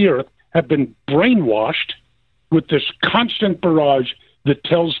face of the earth have been brainwashed with this constant barrage that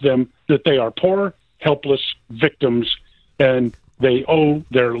tells them that they are poor, helpless victims, and they owe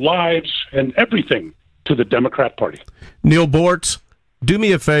their lives and everything to the Democrat Party. Neal BOORTZ, do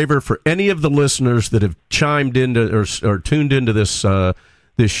me a favor, for any of the listeners that have chimed into or tuned into this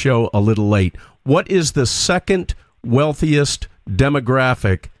this show a little late. What is the second wealthiest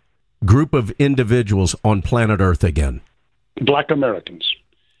demographic group of individuals on planet Earth again? Black Americans.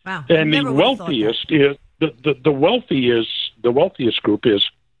 Wow. And the wealthiest is the wealthiest group is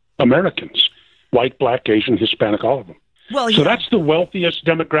Americans, white, black, Asian, Hispanic, all of them. Well, So that's the wealthiest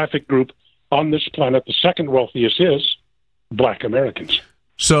demographic group on this planet. The second wealthiest is black Americans.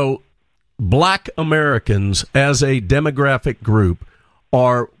 So black Americans as a demographic group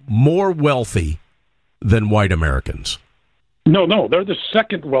are more wealthy than white Americans. No, they're the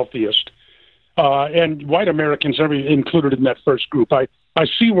second wealthiest, and white Americans are included in that first group. I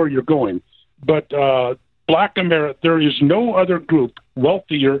see where you're going, but black there is no other group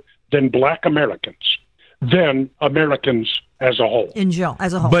wealthier than black Americans than Americans as a whole.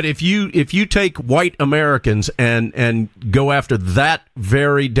 As a whole. But if you take white Americans and go after that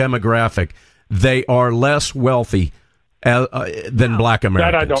very demographic, they are less wealthy than black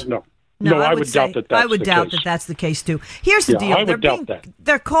Americans. That I don't know. No, I would doubt that. I would doubt that that's the case too. Here's the deal: I would doubt that.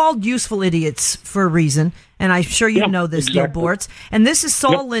 They're called useful idiots for a reason, and I'm sure you know this, Neal BOORTZ. And this is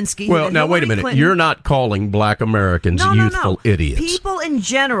Saul Alinsky. Well, now wait a minute. You're not calling black Americans youthful idiots. People in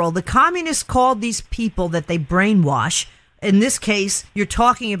general, the communists called these people that they brainwash. In this case, you're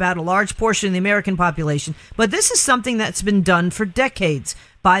talking about a large portion of the American population, but this is something that's been done for decades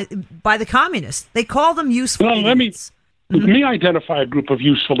by the communists. They call them useful idiots. Let me identify a group of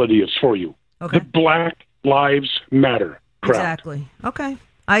useful idiots for you. Okay. The Black Lives Matter crowd. Exactly. Okay.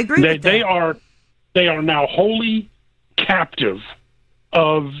 I agree with that. They are now wholly captive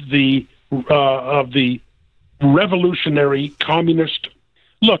of the revolutionary communist.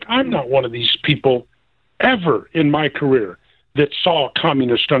 Look, I'm not one of these people ever in my career that saw a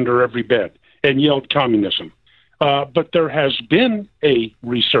communist under every bed and yelled communism. But there has been a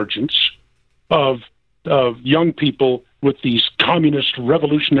resurgence of young people with these communist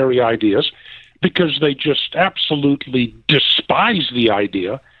revolutionary ideas because they just absolutely despise the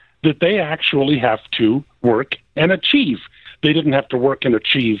idea that they actually have to work and achieve. They didn't have to work and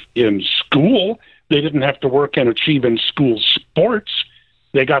achieve in school. They didn't have to work and achieve in school sports.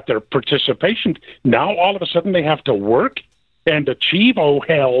 They got their participation. Now, all of a sudden, they have to work and achieve. Oh,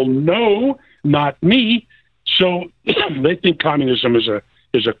 hell no, not me. So they think communism is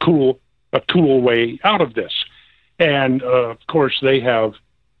a cool way out of this. And, of course, they have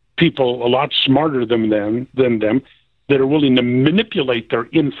people a lot smarter than them that are willing to manipulate their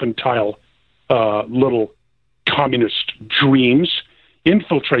infantile little communist dreams,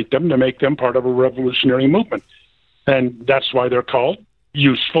 infiltrate them to make them part of a revolutionary movement. And that's why they're called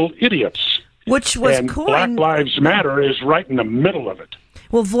useful idiots. Which was and coined. Black Lives Matter is right in the middle of it.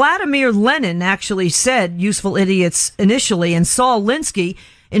 Well, Vladimir Lenin actually said useful idiots initially, and Saul Alinsky,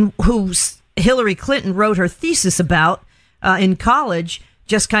 who Hillary Clinton wrote her thesis about in college,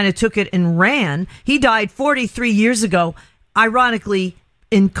 just kind of took it and ran. He died 43 years ago, ironically,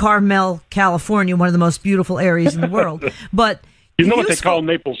 in Carmel, California, one of the most beautiful areas in the world. But you know what they call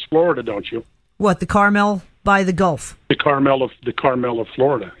Naples, Florida, don't you? What, the Carmel by the Gulf. The Carmel of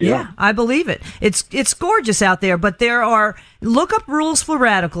Florida. Yeah, I believe it. It's gorgeous out there, but look up rules for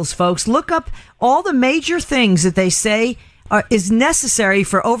radicals, folks. Look up all the major things that they say is necessary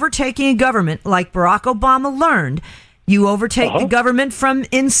for overtaking a government, like Barack Obama learned. You overtake the government from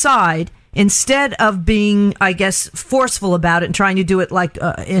inside instead of being, I guess, forceful about it and trying to do it like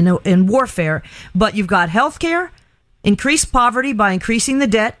in warfare. But you've got health care, increased poverty by increasing the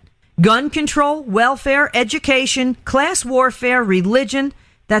debt, gun control, welfare, education, class warfare, religion.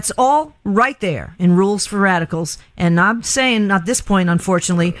 That's all right there in Rules for Radicals. And I'm saying at this point,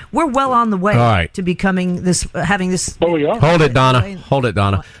 unfortunately, we're well on the way to becoming having this. Oh, yeah. Hold it,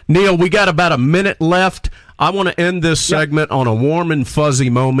 Donna. Neal, we got about a minute left. I want to end this segment on a warm and fuzzy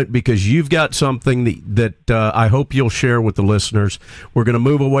moment because you've got something that I hope you'll share with the listeners. We're going to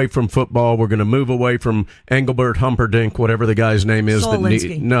move away from football. We're going to move away from Engelbert Humperdinck, whatever the guy's name is.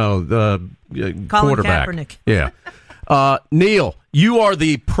 The quarterback. Kaepernick. Yeah. Neal, you are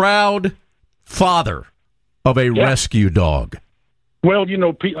the proud father of a rescue dog. Well,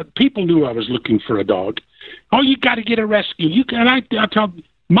 people knew I was looking for a dog. Oh, you got to get a rescue. I tell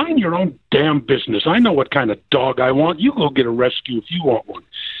mind your own damn business. I know what kind of dog I want. You go get a rescue if you want one.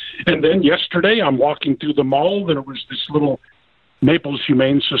 And then yesterday, I'm walking through the mall. There was this little Naples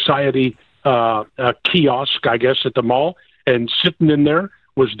Humane Society kiosk, I guess, at the mall. And sitting in there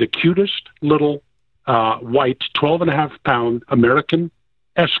was the cutest little white 12.5-pound American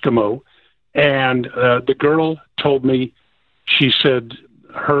Eskimo. And the girl told me, she said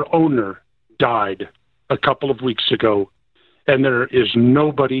her owner died a couple of weeks ago, and there is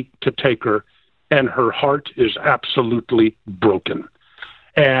nobody to take her, and her heart is absolutely broken.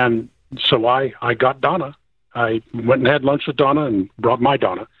 And so I got Donna. I went and had lunch with Donna and brought my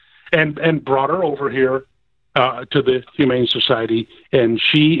Donna and brought her over here to the Humane Society, and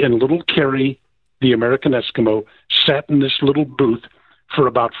she and little Carrie, the American Eskimo, sat in this little booth for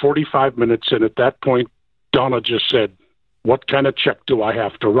about 45 minutes, and at that point, Donna just said, "What kind of check do I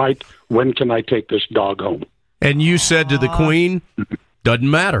have to write? When can I take this dog home?" And you said to the Queen, "Doesn't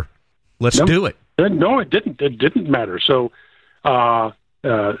matter. Let's do it." No, it didn't. It didn't matter. So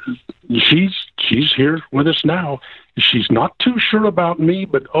she's here with us now. She's not too sure about me,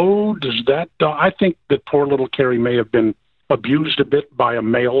 but does that dog? I think that poor little Carrie may have been abused a bit by a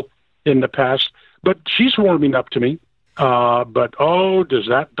male in the past, but she's warming up to me. But does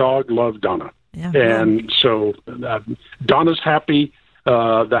that dog love Donna? Yeah, and so Donna's happy.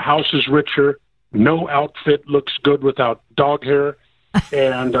 The house is richer. No outfit looks good without dog hair.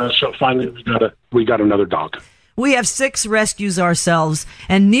 And so finally we got another dog. We have 6 rescues ourselves,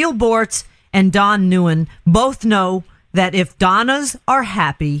 and Neal BOORTZ and Don Neuen both know that if Donnas are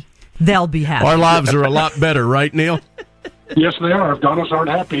happy, they'll be happy. Our lives are a lot better, right, Neal? Yes, they are. If Donnas aren't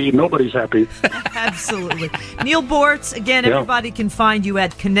happy, nobody's happy. Absolutely. Neal BOORTZ, again, everybody can find you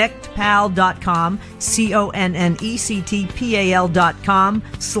at connectpal.com,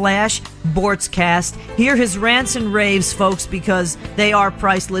 connectpal.com/BOORTZcast. Hear his rants and raves, folks, because they are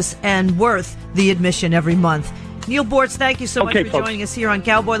priceless and worth the admission every month. Neal BOORTZ, thank you so much for joining us here on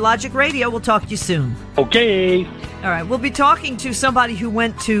Cowboy Logic Radio. We'll talk to you soon. Okay. All right, we'll be talking to somebody who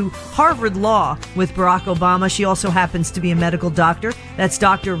went to Harvard Law with Barack Obama. She also happens to be a medical doctor. That's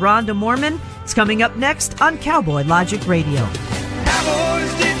Dr. Rhonda Mormon. It's coming up next on Cowboy Logic Radio.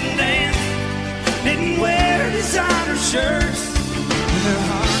 Cowboys didn't dance, didn't wear designer shirts. Their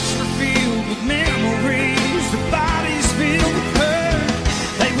hearts were filled with memories, their bodies filled with hurt.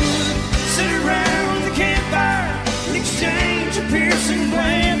 They would sit around the campfire and exchange a piercing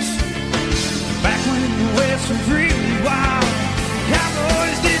glance. Back when the West was really wild,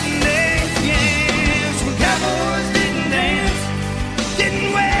 cowboys didn't dance, yes. When cowboys didn't dance, didn't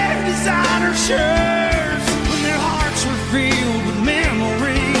wear designer shirts. When their hearts were filled with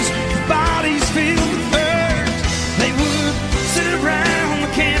memories, their bodies filled with hurt. They would sit around the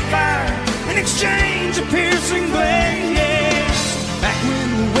campfire and exchange a piercing glance, yes. Back when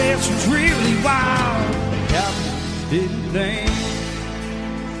the West was really wild, cowboys didn't dance.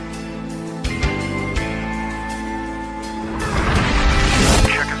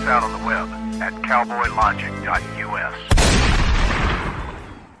 Check us out on the web at cowboylogic.us.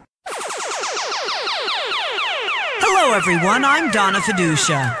 Hello, everyone. I'm Donna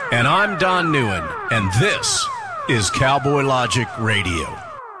Fiducia. And I'm Don Neuen. And this is Cowboy Logic Radio.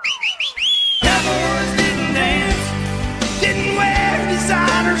 Cowboys didn't dance, didn't wear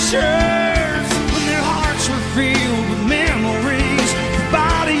designer shirts. When their hearts were filled with memories, their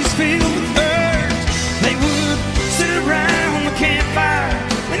bodies filled with hurt. They would sit around the campfire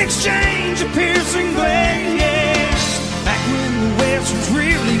and exchange a piercing glance, yes. Back when the West was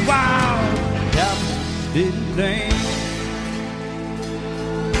really wild, cowboys didn't think.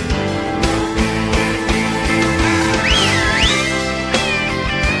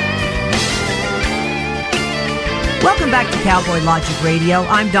 Welcome back to Cowboy Logic Radio.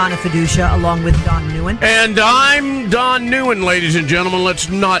 I'm Donna Fiducia, along with Don Neuen. And I'm Don Neuen, ladies and gentlemen. Let's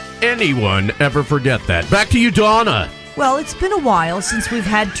not anyone ever forget that. Back to you, Donna. Well, it's been a while since we've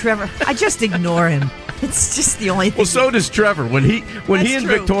had Trevor. I just ignore him. It's just the only thing. Well, so does Trevor. When he and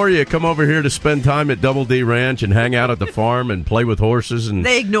true. Victoria come over here to spend time at Double D Ranch and hang out at the farm and play with horses, and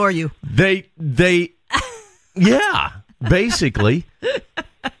they ignore you. They yeah, basically.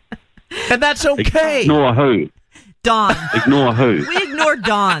 And that's okay. Ignore who? Don. Ignore who? We ignore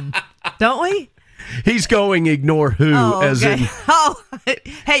Don, don't we? He's going ignore who, as in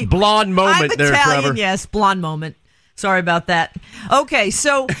hey, blonde moment I'm there, Italian, Trevor. yes, blonde moment. Sorry about that. Okay,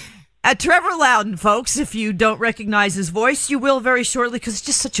 so Trevor Loudon, folks, if you don't recognize his voice, you will very shortly, because it's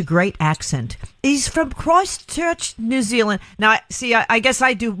just such a great accent. He's from Christchurch, New Zealand. Now, see, I guess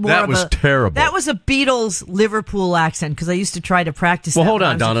I do more that was terrible. That was a Beatles Liverpool accent, because I used to try to practice Well, that hold when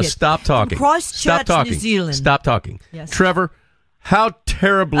on, I was a Donna. kid. Stop talking. From Christchurch, Stop talking. New Zealand. Stop talking. Yes. Trevor, how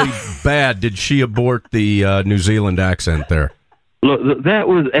terribly bad did she abort the New Zealand accent there? Look, that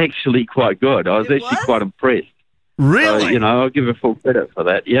was actually quite good. I was actually quite impressed. Really? I'll give her full credit for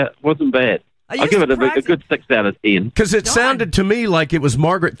that. Yeah, it wasn't bad. I'll give it a good 6 out of 10. Because it sounded to me like it was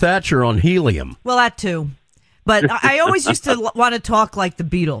Margaret Thatcher on helium. Well, that too. But I always used to want to talk like the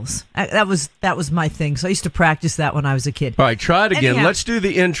Beatles. That was my thing. So I used to practice that when I was a kid. All right, try it again. Anyhow. Let's do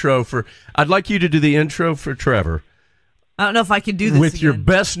the intro for... I'd like you to do the intro for Trevor. I don't know if I can do this with again. your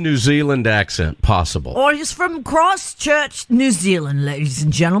best New Zealand accent possible. Or he's from Christchurch, New Zealand, ladies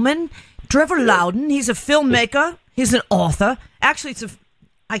and gentlemen. Trevor Loudon. He's a filmmaker. He's an author. Actually,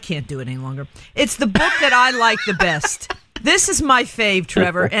 I can't do it any longer. It's the book that I like the best. This is my fave,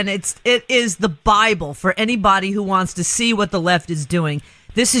 Trevor, and it is the Bible for anybody who wants to see what the left is doing.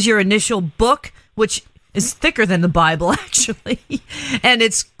 This is your initial book, which is thicker than the Bible, actually. And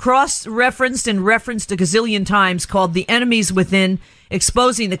it's cross-referenced and referenced a gazillion times, called The Enemies Within,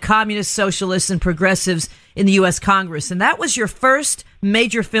 exposing the communists, socialists, and progressives in the U.S. Congress. And that was your first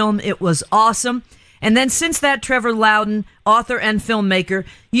major film. It was awesome. And then since that, Trevor Loudon, author and filmmaker,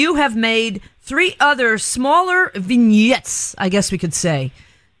 you have made 3 other smaller vignettes, I guess we could say.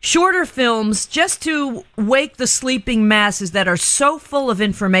 Shorter films just to wake the sleeping masses that are so full of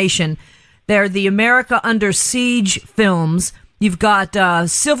information. They're the America Under Siege films. You've got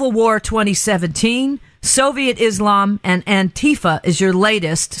Civil War 2017, Soviet Islam, and Antifa is your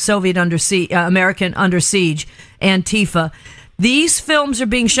latest, American Under Siege, Antifa. These films are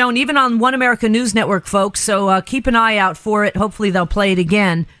being shown even on One America News Network, folks, so keep an eye out for it. Hopefully they'll play it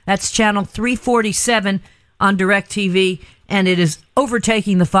again. That's channel 347 on DirecTV, and it is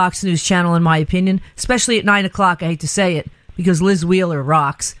overtaking the Fox News channel, in my opinion, especially at 9 o'clock. I hate to say it, because Liz Wheeler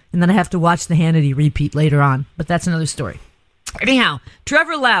rocks, and then I have to watch the Hannity repeat later on, but that's another story. Anyhow,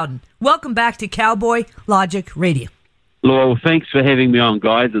 Trevor Loudon, welcome back to Cowboy Logic Radio. Well, thanks for having me on,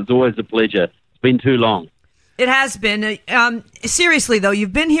 guys. It's always a pleasure. It's been too long. It has been. Seriously, though,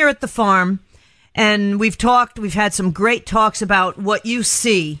 you've been here at the farm, and we've had some great talks about what you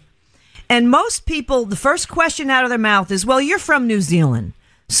see. And most people, the first question out of their mouth is, well, you're from New Zealand,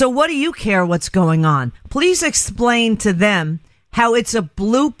 so what do you care what's going on? Please explain to them how it's a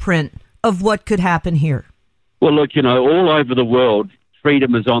blueprint of what could happen here. Well, look, all over the world,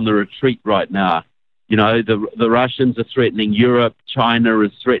 freedom is on the retreat right now. The Russians are threatening Europe. China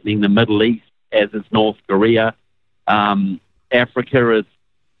is threatening the Middle East, as is North Korea. Africa is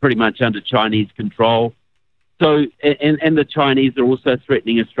pretty much under Chinese control. So, and the Chinese are also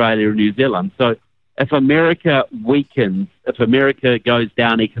threatening Australia and New Zealand. So if America weakens, if America goes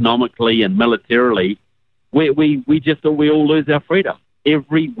down economically and militarily, we all lose our freedom.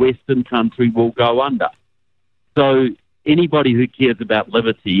 Every Western country will go under. So anybody who cares about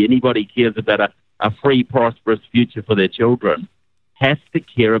liberty, anybody who cares about a free, prosperous future for their children, has to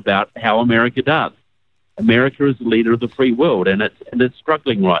care about how America does. America is the leader of the free world, and it's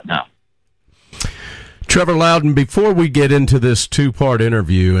struggling right now. Trevor Loudon, before we get into this 2-part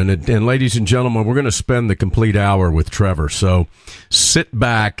interview, and ladies and gentlemen, we're going to spend the complete hour with Trevor, so sit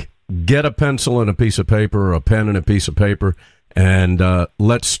back, get a pencil and a piece of paper, or a pen and a piece of paper, and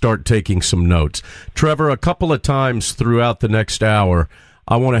let's start taking some notes. Trevor, a couple of times throughout the next hour,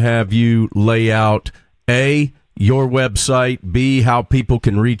 I want to have you lay out, A, your website, B, how people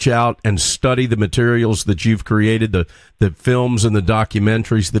can reach out and study the materials that you've created, the films and the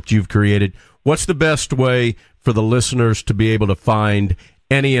documentaries that you've created. What's the best way for the listeners to be able to find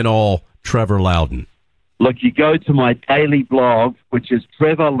any and all Trevor Loudon? Look, you go to my daily blog, which is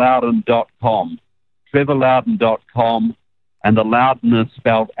trevorloudon.com. trevorloudon.com, and the Loudon is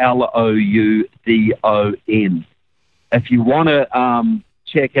spelled Loudon. If you want to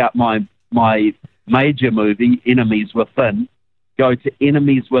check out my major movie, Enemies Within, go to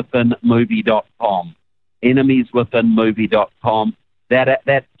enemieswithinmovie.com. Enemieswithinmovie.com.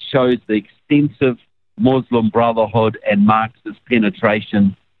 That shows the extensive Muslim Brotherhood and Marxist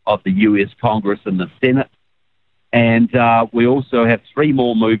penetration of the U.S. Congress and the Senate. And we also have 3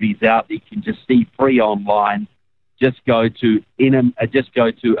 more movies out that you can just see free online. Just go to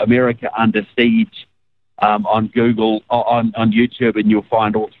America Under Siege on Google, on YouTube, and you'll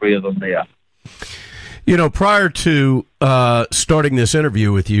find all 3 of them there. You know, prior to starting this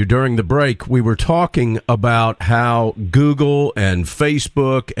interview with you, during the break, we were talking about how Google and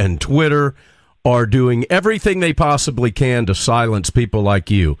Facebook and Twitter are doing everything they possibly can to silence people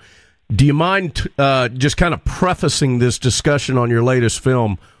like you. Do you mind just kind of prefacing this discussion on your latest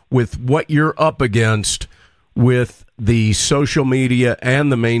film with what you're up against with the social media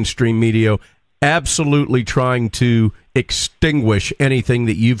and the mainstream media absolutely trying to extinguish anything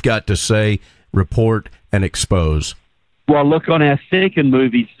that you've got to say, report, and expose? Well, look, on our second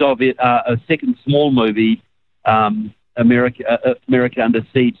movie, a second small movie, America Under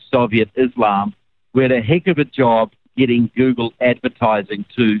Siege, Soviet Islam, we had a heck of a job getting Google advertising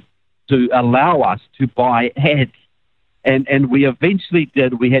to allow us to buy ads. And we eventually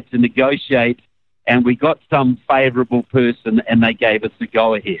did. We had to negotiate, and we got some favorable person, and they gave us the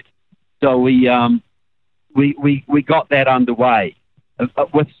go-ahead. So we got that underway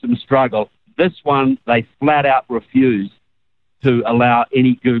with some struggle. This one, they flat out refused to allow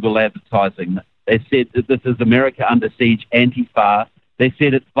any Google advertising. They said that this is America Under Siege, Antifa. They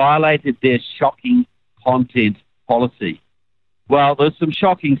said it violated their shocking content policy. Well, there's some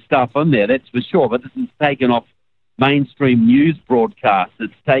shocking stuff in there, that's for sure, but this is taken off mainstream news broadcasts.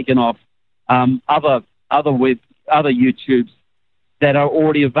 It's taken off other YouTubes that are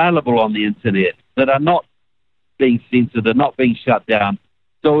already available on the internet, that are not being censored, they're not being shut down.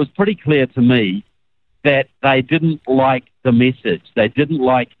 So it was pretty clear to me that they didn't like the message. They didn't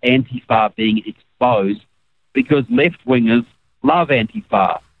like Antifa being exposed, because left-wingers love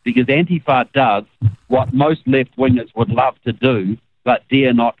Antifa, because Antifa does what most left-wingers would love to do but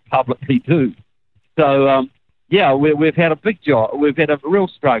dare not publicly do. So, we've had a big job. We've had a real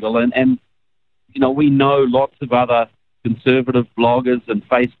struggle, and you know, we know lots of other conservative bloggers and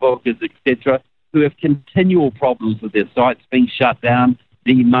Facebookers, etc., who have continual problems with their sites being shut down,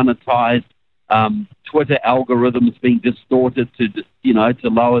 demonetized, Twitter algorithms being distorted to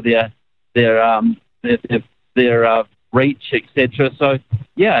lower their reach, etc. So,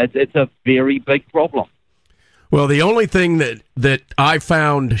 yeah, it's a very big problem. Well, the only thing that I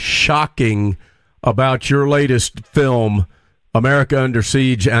found shocking about your latest film, America Under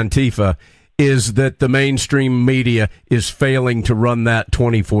Siege, Antifa, is that the mainstream media is failing to run that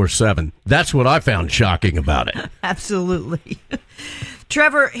 24/7. That's what I found shocking about it. Absolutely.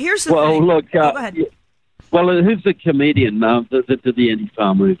 Trevor, here's the thing. Well, look, go ahead. Who's the comedian that did the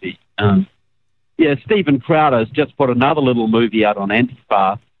Antifa movie? Stephen Crowder has just put another little movie out on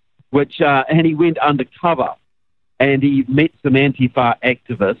Antifa, and he went undercover, and he met some Antifa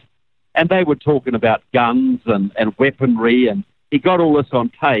activists, and they were talking about guns and weaponry, and he got all this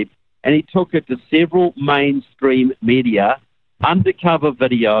on tape, and he took it to several mainstream media, undercover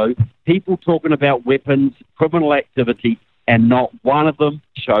video, people talking about weapons, criminal activity, and not one of them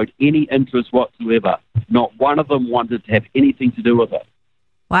showed any interest whatsoever. Not one of them wanted to have anything to do with it.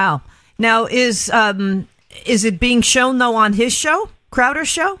 Wow. Now, is it being shown, though, on his show, Crowder's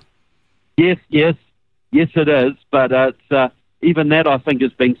show? Yes, it is. But it's even that, I think,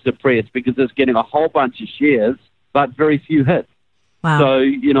 is being suppressed because it's getting a whole bunch of shares, but very few hits. Wow. So,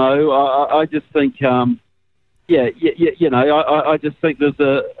 I just think, I just think there's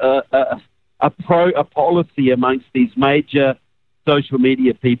a policy amongst these major social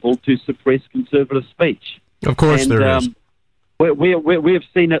media people to suppress conservative speech. Of course, and, there is. We've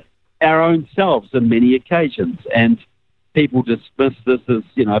seen it our own selves on many occasions, and people dismiss this as,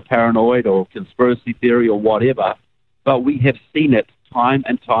 paranoid or conspiracy theory or whatever, but we have seen it time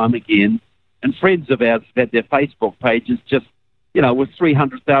and time again, and friends of ours have had their Facebook pages just, with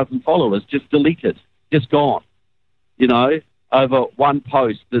 300,000 followers, just deleted, just gone, over one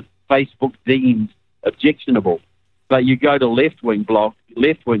post that Facebook deemed objectionable. But you go to left-wing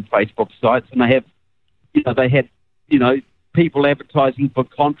Facebook sites, and they had people advertising for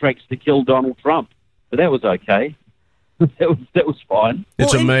contracts to kill Donald Trump. But that was okay. that was fine.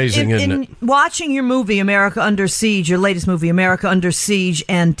 It's amazing, isn't it? Watching your movie, America Under Siege, your latest movie, America Under Siege,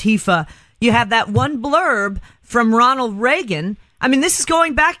 Antifa, you have that one blurb from Ronald Reagan I mean, this is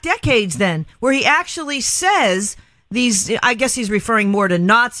going back decades then, where he actually says these, I guess he's referring more to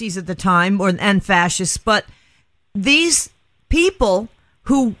Nazis at the time and fascists, but these people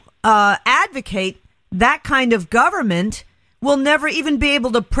who advocate that kind of government will never even be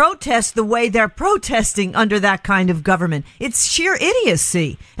able to protest the way they're protesting under that kind of government. It's sheer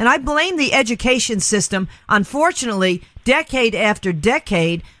idiocy. And I blame the education system. Unfortunately, decade after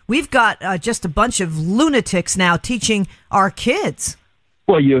decade, we've got just a bunch of lunatics now teaching our kids.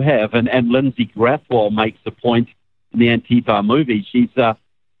 Well, you have, and Lindsay Grathwohl makes the point in the Antifa movie. She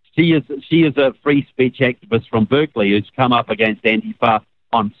is a free speech activist from Berkeley who's come up against Antifa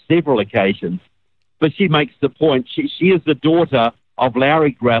on several occasions. But she makes the point. She is the daughter of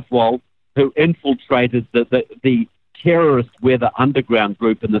Larry Grathwohl, who infiltrated the terrorist weather underground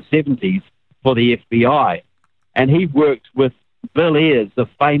group in the 70s for the FBI. And he worked with Bill Ayers, the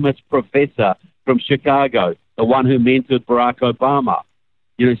famous professor from Chicago, the one who mentored Barack Obama,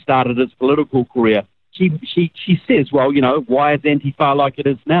 started his political career. She says, well, why is Antifa like it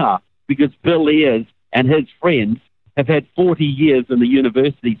is now? Because Bill Ayers and his friends have had 40 years in the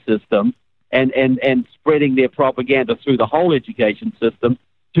university system and spreading their propaganda through the whole education system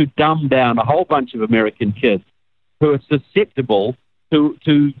to dumb down a whole bunch of American kids who are susceptible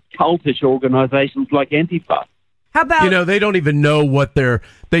to cultish organizations like Antifa. How about they don't even know what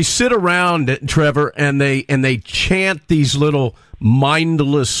they sit around, Trevor, and they chant these little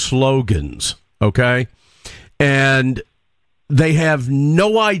mindless slogans, okay? And they have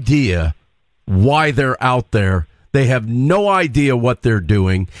no idea why they're out there. They have no idea what they're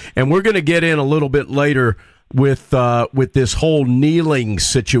doing, and we're going to get in a little bit later with this whole kneeling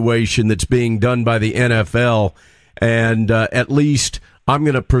situation that's being done by the NFL. And at least I'm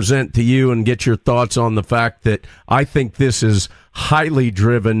going to present to you and get your thoughts on the fact that I think this is highly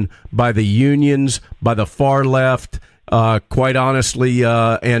driven by the unions, by the far left. Quite honestly,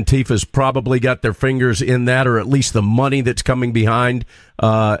 Antifa's probably got their fingers in that, or at least the money that's coming behind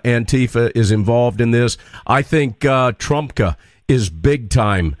Antifa is involved in this. I think Trumpka is big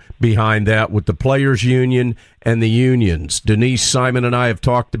time behind that with the players' union and the unions. Denise, Simon, and I have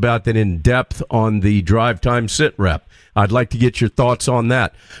talked about that in depth on the Drive Time Sit Rep. I'd like to get your thoughts on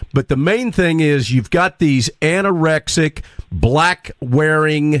that. But the main thing is you've got these anorexic,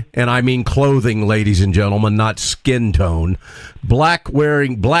 black-wearing, and I mean clothing, ladies and gentlemen, not skin tone,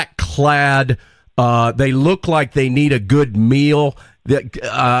 black-wearing, black-clad, they look like they need a good meal.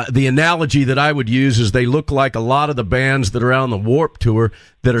 The analogy that I would use is they look like a lot of the bands that are on the Warped Tour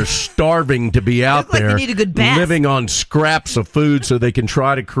that are starving to be out there, living on scraps of food so they can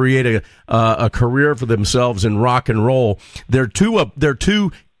try to create a career for themselves in rock and roll. They're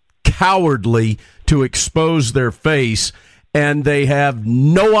too cowardly to expose their face, and they have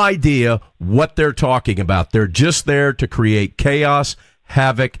no idea what they're talking about. They're just there to create chaos,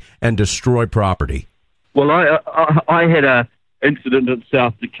 havoc, and destroy property. Well, I had a incident in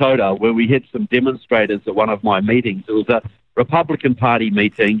South Dakota where we had some demonstrators at one of my meetings. It was a Republican Party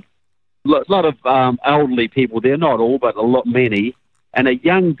meeting, a lot of elderly people there, not all, but many, and a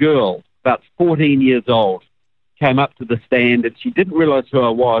young girl, about 14 years old, came up to the stand, and she didn't realize who I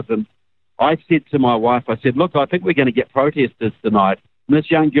was, and I said to my wife, I said, look, I think we're going to get protesters tonight. And this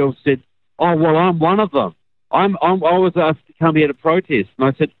young girl said, oh, well, I'm one of them. I was asked to come here to protest. And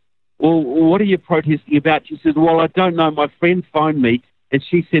I said, well, what are you protesting about? She said, well, I don't know. My friend phoned me, and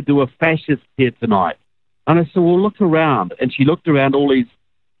she said there were fascists here tonight. And I said, well, look around. And she looked around all these,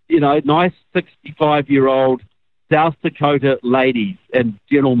 nice 65-year-old South Dakota ladies and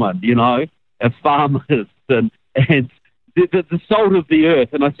gentlemen, and farmers and the salt of the earth.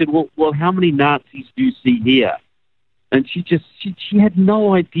 And I said, well, how many Nazis do you see here? And she had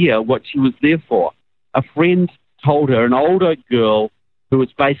no idea what she was there for. A friend told her, an older girl, who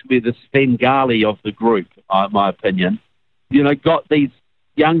was basically the Svengali of the group, in my opinion, got these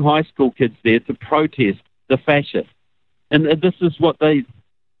young high school kids there to protest the fascists. And this is what these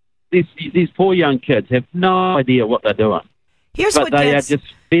poor young kids have no idea what they're doing. They are just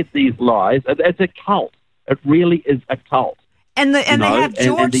fed these lies. It's a cult. It really is a cult. And they have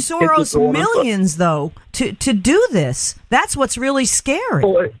George Soros millions, though, to do this. That's what's really scary.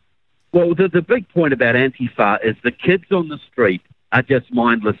 Well, the big point about Antifa is the kids on the street are just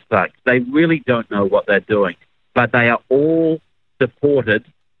mindless thugs. They really don't know what they're doing. But they are all supported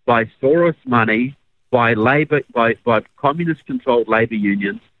by Soros money, by labor, by communist-controlled labor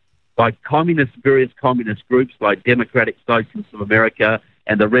unions, by various communist groups like Democratic Socialists of America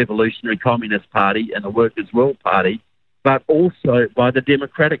and the Revolutionary Communist Party and the Workers' World Party, but also by the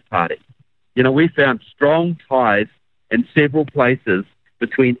Democratic Party. We found strong ties in several places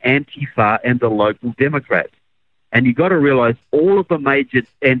between Antifa and the local Democrats. And you've got to realize all of the major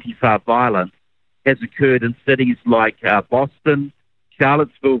Antifa violence has occurred in cities like Boston,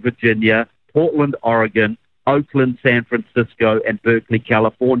 Charlottesville, Virginia, Portland, Oregon, Oakland, San Francisco, and Berkeley,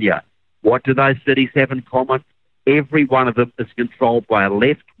 California. What do those cities have in common? Every one of them is controlled by a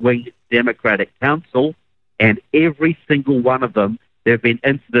left-wing Democratic council, and every single one of them, there have been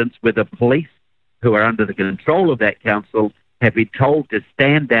incidents where the police, who are under the control of that council, have been told to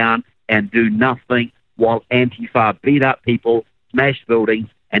stand down and do nothing while Antifa beat up people, smashed buildings,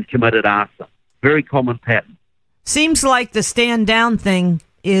 and committed arson. Very common pattern. Seems like the stand down thing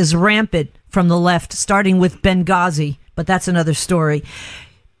is rampant from the left, starting with Benghazi, but that's another story.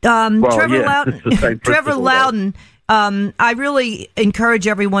 Trevor Loudon, I really encourage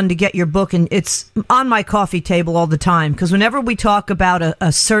everyone to get your book, and it's on my coffee table all the time, because whenever we talk about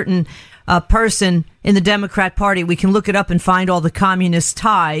a certain person in the Democrat Party, we can look it up and find all the communist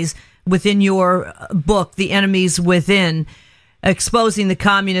ties within your book, The Enemies Within, exposing the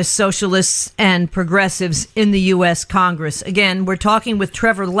communists, socialists, and progressives in the U.S. Congress. Again, we're talking with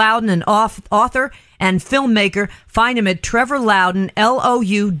Trevor Loudon, an author and filmmaker. Find him at Trevor Loudon,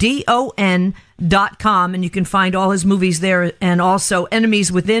 LOUDON.com, and you can find all his movies there, and also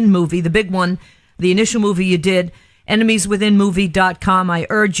Enemies Within movie, the big one, the initial movie you did, enemieswithinmovie.com. I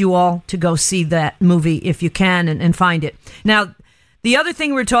urge you all to go see that movie if you can and find it. Now, the other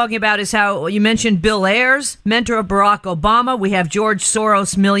thing we're talking about is how you mentioned Bill Ayers, mentor of Barack Obama. We have George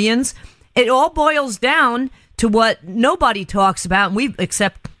Soros millions. It all boils down to what nobody talks about, and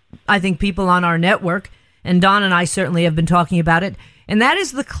except I think people on our network, and Don and I certainly have been talking about it, and that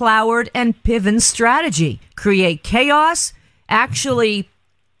is the Cloward and Piven strategy. Create chaos, actually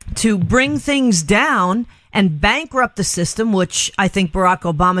to bring things down and bankrupt the system, which I think Barack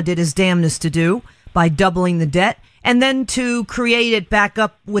Obama did his damnedest to do by doubling the debt, and then to create it back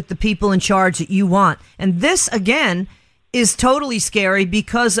up with the people in charge that you want. And this, again, is totally scary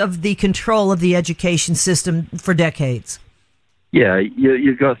because of the control of the education system for decades. Yeah,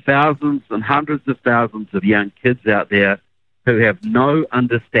 you've got thousands and hundreds of thousands of young kids out there who have no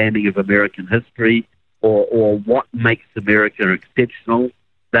understanding of American history or what makes America exceptional.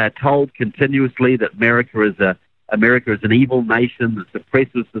 They're told continuously that America is an evil nation that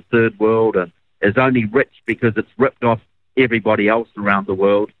suppresses the third world and is only rich because it's ripped off everybody else around the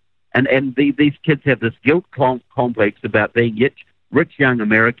world. And these kids have this guilt complex about being rich young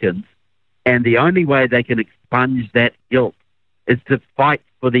Americans, and the only way they can expunge that guilt is to fight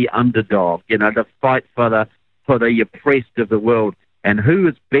for the underdog, to fight for the oppressed of the world. And who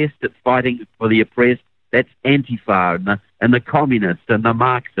is best at fighting for the oppressed? That's Antifa and the communists and the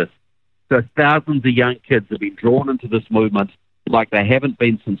Marxists. So thousands of young kids have been drawn into this movement like they haven't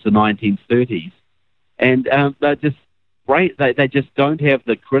been since the 1930s. And they just don't have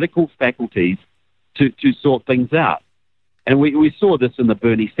the critical faculties to sort things out. And we saw this in the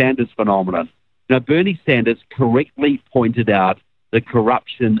Bernie Sanders phenomenon. Now, Bernie Sanders correctly pointed out the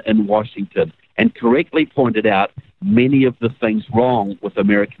corruption in Washington and correctly pointed out many of the things wrong with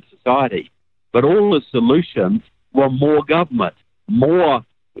American society. But all the solutions were more government, more.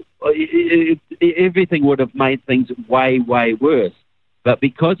 Everything would have made things way, way worse. But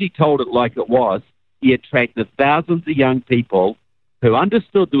because he told it like it was, he attracted thousands of young people who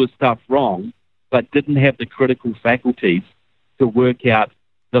understood there was stuff wrong, but didn't have the critical faculties to work out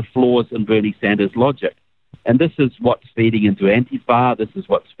the flaws in Bernie Sanders' logic. And this is what's feeding into Antifa. This is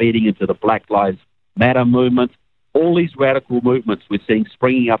what's feeding into the Black Lives Matter movement. All these radical movements we're seeing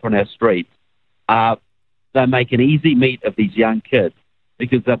springing up on our streets, they make an easy meat of these young kids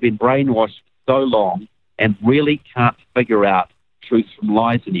because they've been brainwashed so long and really can't figure out truth from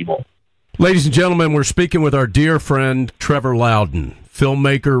lies anymore. Ladies and gentlemen, we're speaking with our dear friend Trevor Loudon,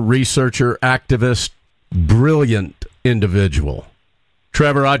 filmmaker, researcher, activist, brilliant individual.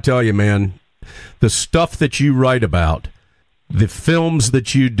 Trevor, I tell you, man, the stuff that you write about, the films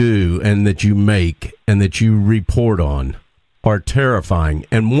that you do and that you make and that you report on are terrifying.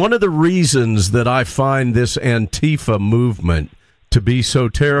 And one of the reasons that I find this Antifa movement to be so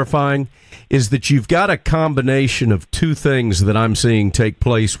terrifying is that you've got a combination of two things that I'm seeing take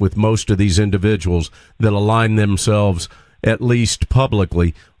place with most of these individuals that align themselves, at least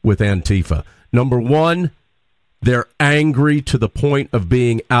publicly, with Antifa. Number one, they're angry to the point of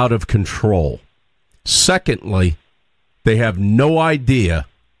being out of control. Secondly, they have no idea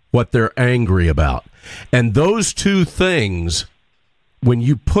what they're angry about. And those two things, when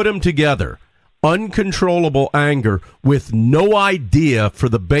you put them together, uncontrollable anger with no idea for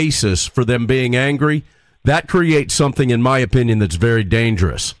the basis for them being angry, that creates something, in my opinion, that's very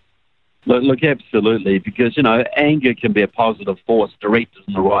dangerous. Look, absolutely, because, anger can be a positive force directed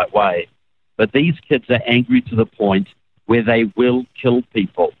in the right way. But these kids are angry to the point where they will kill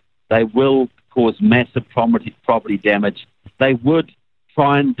people. They will cause massive property damage. They would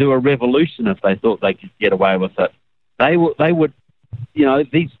try and do a revolution if they thought they could get away with it. They would,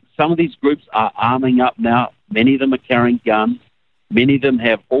 some of these groups are arming up now. Many of them are carrying guns. Many of them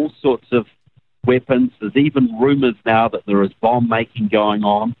have all sorts of weapons. There's even rumors now that there is bomb making going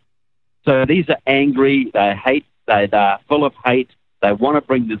on. So these are angry. They hate. They're full of hate. They want to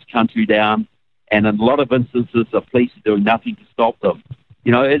bring this country down. And in a lot of instances, the police are doing nothing to stop them.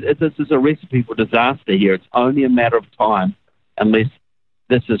 This is a recipe for disaster here. It's only a matter of time unless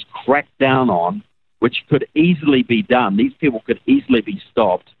this is cracked down on, which could easily be done. These people could easily be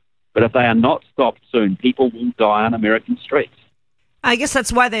stopped. But if they are not stopped soon, people will die on American streets. I guess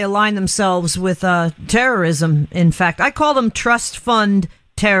that's why they align themselves with terrorism. In fact, I call them trust fund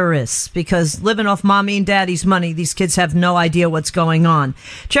terrorists, because living off mommy and daddy's money, these kids have no idea what's going on.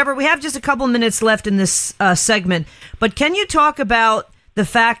 Trevor, we have just a couple minutes left in this segment, but can you talk about the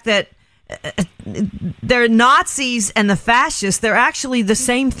fact that they're Nazis and the fascists, they're actually the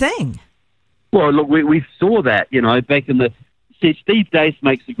same thing? Well, look, we saw that, back in the... See, Steve Dace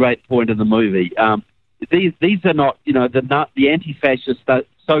makes a great point in the movie. These are not, the anti-fascist,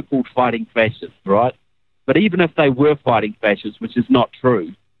 so-called fighting fascists, right? But even if they were fighting fascists, which is not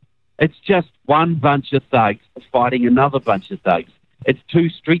true, it's just one bunch of thugs fighting another bunch of thugs. It's two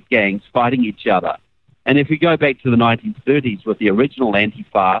street gangs fighting each other. And if we go back to the 1930s with the original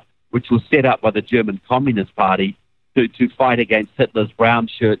Antifa, which was set up by the German Communist Party to fight against Hitler's brown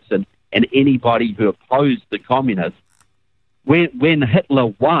shirts and anybody who opposed the communists, when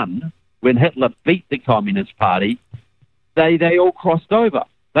Hitler won, when Hitler beat the Communist Party, they all crossed over.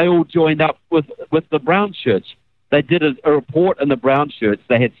 They all joined up with the brown shirts. They did a report in the brown shirts.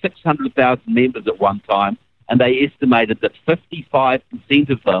 They had 600,000 members at one time, and they estimated that 55%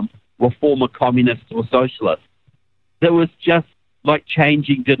 of them were former communists or socialists. It was just like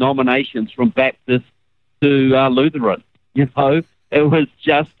changing denominations from Baptist to Lutheran. It was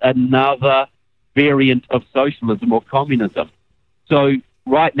just another variant of socialism or communism. So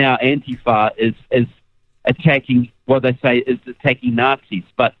right now, Antifa is attacking, what they say is attacking Nazis.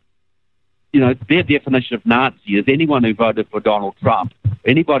 But, their definition of Nazi is anyone who voted for Donald Trump,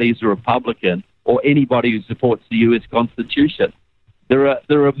 anybody who's a Republican, or anybody who supports the U.S. Constitution. There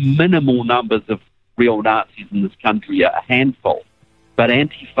are minimal numbers of real Nazis in this country, a handful. But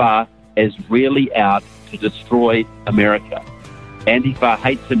Antifa is really out to destroy America. Antifa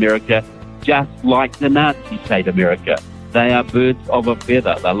hates America just like the Nazis hate America. They are birds of a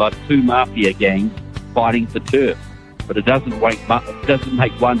feather. They're like two mafia gangs fighting for turf. But it doesn't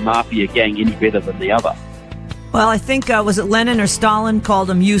make one mafia gang any better than the other. Well, I think, was it Lenin or Stalin called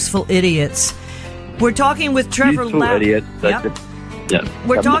them useful idiots? We're talking with Trevor Loudon. Idiots. Yep. Yeah.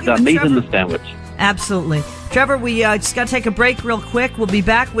 We're talking with meat Trevor. in the sandwich. Absolutely. Trevor, we just got to take a break real quick. We'll be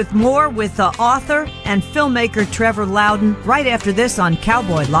back with more with author and filmmaker Trevor Loudon right after this on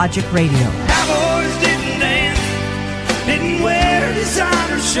Cowboy Logic Radio. Cowboys didn't dance, didn't wear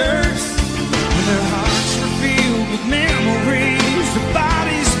designer shirts. Their hearts were filled with memories, their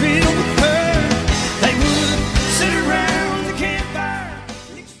bodies filled with hurt. They would sit around the campfire.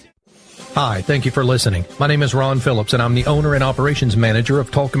 Hi, thank you for listening. My name is Ron Phillips, and I'm the owner and operations manager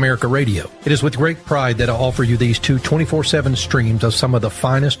of Talk America Radio. It is with great pride that I offer you these two 24/7 streams of some of the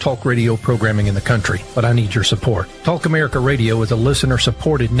finest talk radio programming in the country, but I need your support. Talk America Radio is a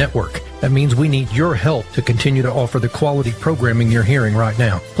listener-supported network. That means we need your help to continue to offer the quality programming you're hearing right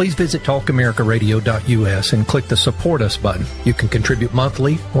now. Please visit talkamericaradio.us and click the Support Us button. You can contribute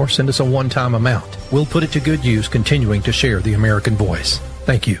monthly or send us a one-time amount. We'll put it to good use continuing to share the American voice.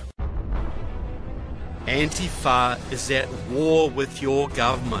 Thank you. Antifa is at war with your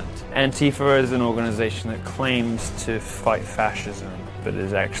government. Antifa is an organization that claims to fight fascism, but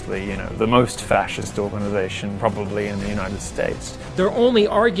is actually, the most fascist organization probably in the United States. Their only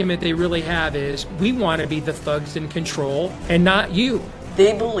argument they really have is, we want to be the thugs in control and not you.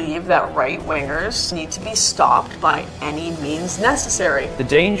 They believe that right-wingers need to be stopped by any means necessary. The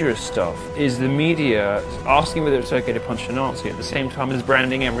dangerous stuff is the media asking whether it's okay to punch a Nazi at the same time as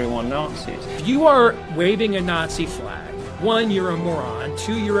branding everyone Nazis. If you are waving a Nazi flag, one, you're a moron,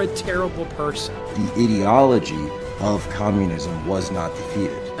 two, you're a terrible person. The ideology of communism was not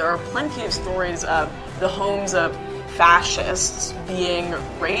defeated. There are plenty of stories of the homes of fascists being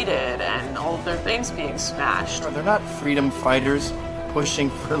raided and all of their things being smashed. They're not freedom fighters pushing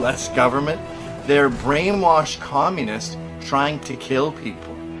for less government. They're brainwashed communists trying to kill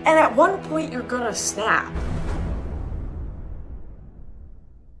people. And at one point you're gonna snap.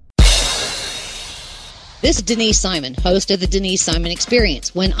 This is Denise Simon, host of the Denise Simon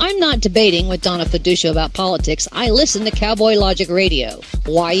Experience. When I'm not debating with Donna Fiducia about politics, I listen to Cowboy Logic Radio.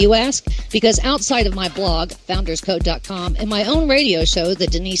 Why, you ask? Because outside of my blog, founderscode.com, and my own radio show, the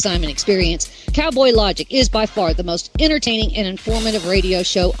Denise Simon Experience, Cowboy Logic is by far the most entertaining and informative radio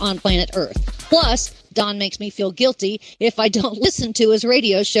show on planet Earth. Plus, Don makes me feel guilty if I don't listen to his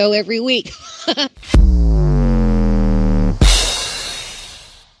radio show every week.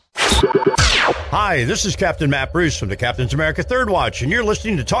 Hi, this is Captain Matt Bruce from the Captain's America Third Watch, and you're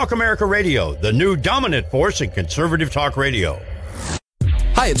listening to Talk America Radio, the new dominant force in conservative talk radio.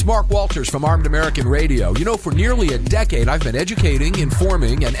 Hi, it's Mark Walters from Armed American Radio. You know, for nearly a decade, I've been educating,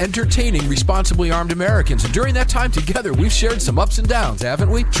 informing, and entertaining responsibly armed Americans. And during that time together, we've shared some ups and downs,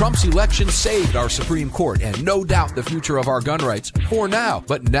 haven't we? Trump's election saved our Supreme Court and no doubt the future of our gun rights for now.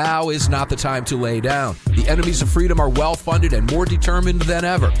 But now is not the time to lay down. The enemies of freedom are well-funded and more determined than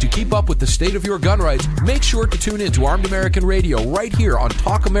ever. To keep up with the state of your gun rights, make sure to tune in to Armed American Radio right here on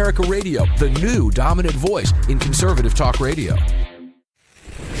Talk America Radio, the new dominant voice in conservative talk radio.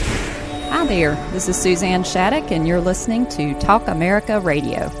 Hi there, this is Suzanne Shattuck, and you're listening to Talk America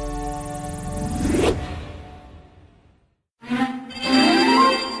Radio.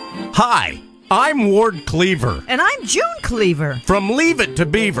 Hi, I'm Ward Cleaver. And I'm June Cleaver. From Leave It to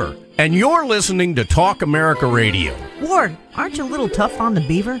Beaver, and you're listening to Talk America Radio. Ward, aren't you a little tough on the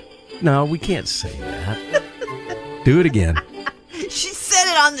beaver? No, we can't say that. Do it again. She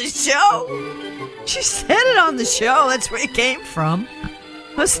said it on the show. She said it on the show. That's where it came from.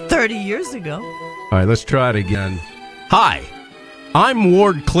 That was 30 years ago. All right, let's try it again. Hi, I'm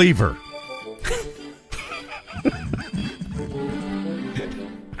Ward Cleaver.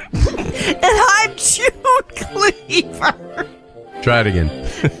 And I'm June Cleaver. Try it again.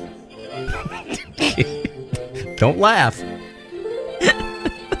 Don't laugh.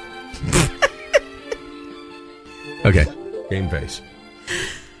 Okay, game face.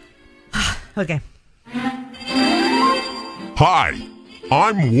 Okay. Hi,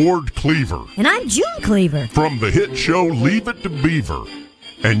 I'm Ward Cleaver. And I'm June Cleaver. From the hit show Leave It to Beaver.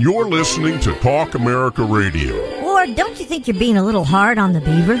 And you're listening to Talk America Radio. Ward, don't you think you're being a little hard on the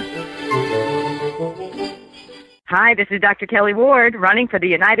beaver? Hi, this is Dr. Kelly Ward, running for the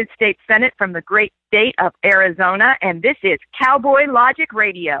United States Senate from the great state of Arizona, and this is Cowboy Logic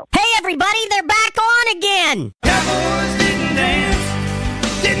Radio. Hey, everybody, they're back on again! Cowboys didn't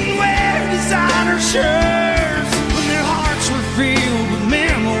dance, didn't wear designer shirts, when their hearts were filled with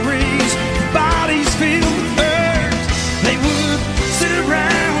memories, bodies filled with hurt. They would sit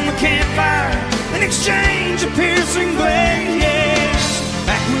around the campfire and exchange a piercing glare, yes.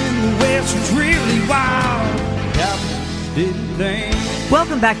 Back when the West was really wild, Cowboys didn't dance.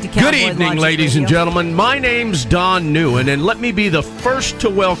 Welcome back to Cowboy Good evening, Logic ladies Radio. and gentlemen. My name's Don Neuen, and let me be the first to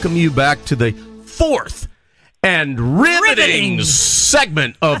welcome you back to the fourth and riveting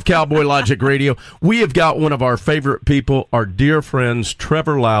segment of Cowboy Logic Radio. We have got one of our favorite people, our dear friends,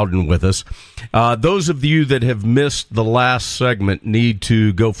 Trevor Loudon, with us. Those of you that have missed the last segment need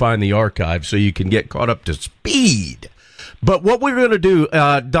to go find the archive so you can get caught up to speed. But what we're going to do,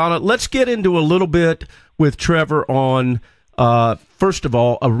 Donna, let's get into a little bit with Trevor on, first of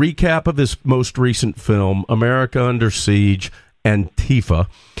all, a recap of his most recent film, America Under Siege, Antifa.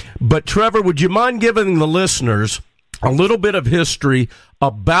 But Trevor, would you mind giving the listeners a little bit of history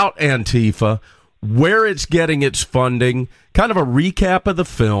about Antifa, where it's getting its funding, kind of a recap of the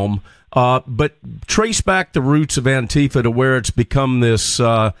film, but trace back the roots of Antifa to where it's become this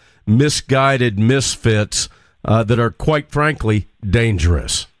misguided misfits that are, quite frankly,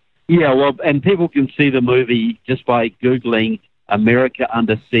 dangerous. Yeah, well, and people can see the movie just by Googling America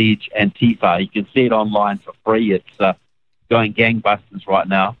Under Siege Antifa. You can see it online for free. It's going gangbusters right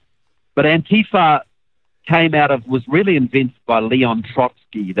now. But Antifa was really invented by Leon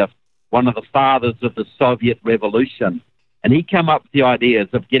Trotsky, one of the fathers of the Soviet Revolution. And he came up with the ideas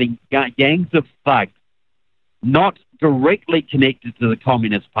of getting gangs of thugs, not directly connected to the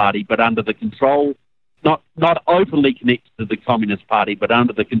Communist Party, but under the control, not openly connected to the Communist Party, but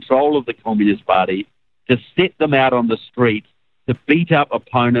under the control of the Communist Party, to set them out on the streets, to beat up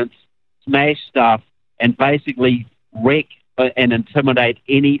opponents, smash stuff, and basically wreck and intimidate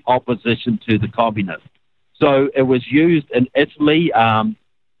any opposition to the communists. So it was used in Italy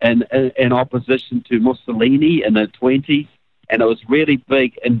in opposition to Mussolini in the 1920s, and it was really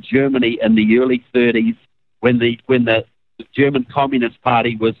big in Germany in the early 1930s when the German Communist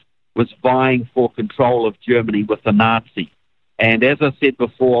Party was vying for control of Germany with the Nazis. And as I said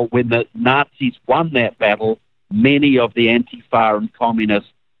before, when the Nazis won that battle, many of the Antifa and communists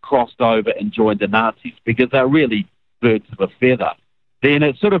crossed over and joined the Nazis because they're really birds of a feather. Then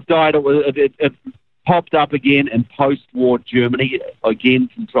it sort of died. It popped up again in post-war Germany, again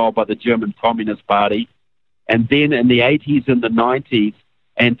controlled by the German Communist Party. And then in the 80s and the 90s,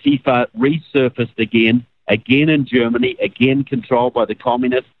 Antifa resurfaced again in Germany, again controlled by the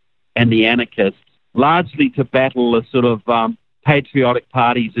communists and the anarchists, largely to battle the sort of patriotic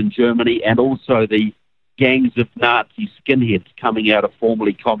parties in Germany and also the gangs of Nazi skinheads coming out of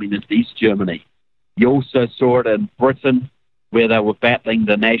formerly communist East Germany. You also saw it in Britain, where they were battling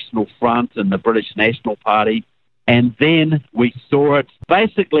the National Front and the British National Party. And then we saw it,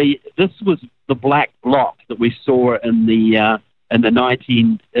 basically, this was the black bloc that we saw in the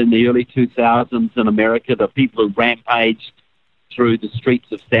early 2000s in America, the people who rampaged through the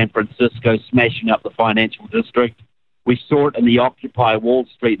streets of San Francisco, smashing up the financial district. We saw it in the Occupy Wall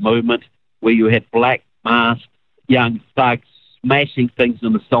Street movement, where you had black masked young thugs smashing things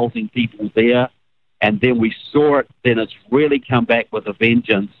and assaulting people there. And then we saw it, then it's really come back with a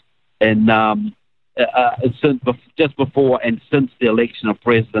vengeance in, just before and since the election of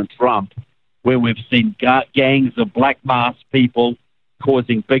President Trump, where we've seen gangs of black masked people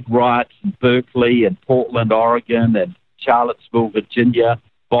causing big riots in Berkeley and Portland, Oregon, and Charlottesville, Virginia,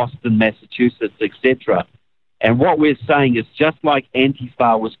 Boston, Massachusetts, etc. And what we're saying is, just like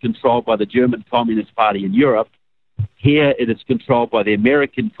Antifa was controlled by the German Communist Party in Europe, here it is controlled by the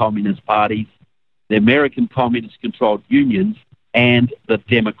American Communist Party, the American Communist-controlled unions, and the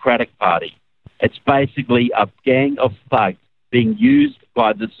Democratic Party. It's basically a gang of thugs being used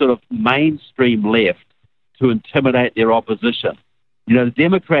by the sort of mainstream left to intimidate their opposition. You know, the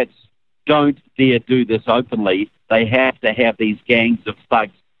Democrats don't dare do this openly. They have to have these gangs of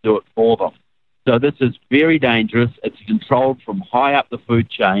thugs do it for them. So this is very dangerous. It's controlled from high up the food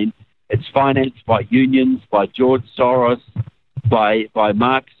chain. It's financed by unions, by George Soros, by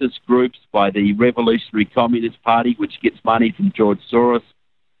Marxist groups, by the Revolutionary Communist Party, which gets money from George Soros.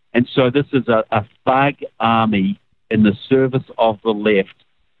 And so this is a thug army in the service of the left,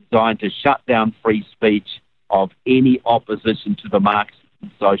 designed to shut down free speech of any opposition to the Marxist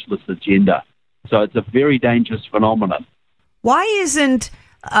and socialist agenda. So it's a very dangerous phenomenon. Why isn't,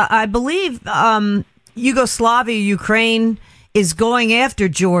 I believe, Yugoslavia, Ukraine is going after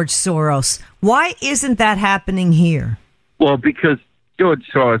George Soros. Why isn't that happening here? Well, because George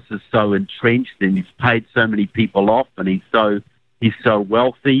Soros is so entrenched and he's paid so many people off and he's so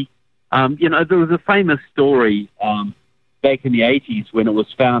wealthy. You know, there was a famous story back in the 80s when it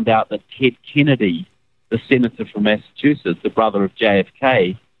was found out that Ted Kennedy, the senator from Massachusetts, the brother of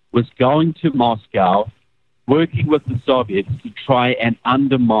JFK, was going to Moscow, working with the Soviets to try and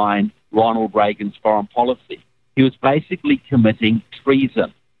undermine Ronald Reagan's foreign policy. He was basically committing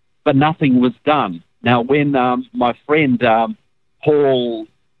treason, but nothing was done. Now, when my friend Paul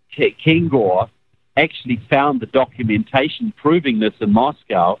Kengor actually found the documentation proving this in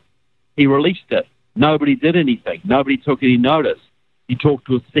Moscow, he released it. Nobody did anything. Nobody took any notice. He talked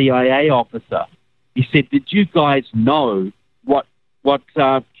to a CIA officer. He said, "Did you guys know what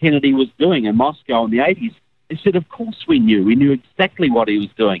Kennedy was doing in Moscow in the 80s?" They said, "Of course we knew. We knew exactly what he was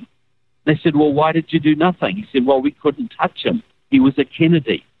doing." They said, "Well, why did you do nothing?" He said, "Well, we couldn't touch him. He was a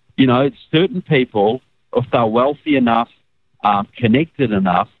Kennedy." You know, certain people, if they're wealthy enough, connected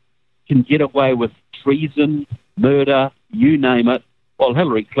enough, can get away with treason, murder, you name it. Well,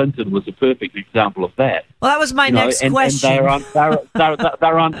 Hillary Clinton was a perfect example of that. Well, that was my next question. And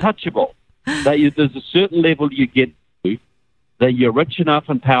they're untouchable. There's a certain level you get to, that you're rich enough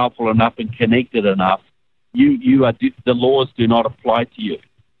and powerful enough and connected enough, the laws do not apply to you.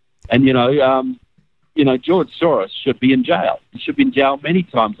 And, George Soros should be in jail. He should be in jail many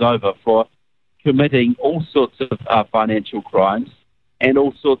times over for committing all sorts of financial crimes and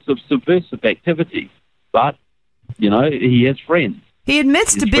all sorts of subversive activities. But, he has friends. He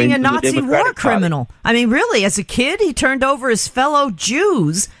admits to being a Nazi war criminal. I mean, really, as a kid, he turned over his fellow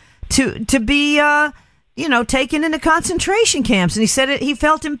Jews to be, taken into concentration camps. And he said he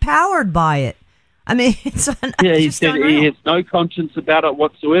felt empowered by it. I mean, he said unreal. He has no conscience about it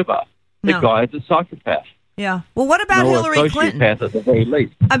whatsoever. The guy is a psychopath. Yeah. Well, what about Hillary Clinton? At the very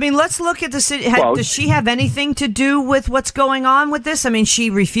least. I mean, let's look at the city. Does she have anything to do with what's going on with this? I mean,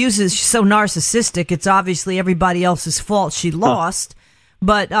 she refuses. She's so narcissistic. It's obviously everybody else's fault. She lost.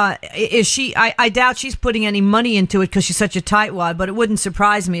 But is she? I doubt she's putting any money into it because she's such a tightwad. But it wouldn't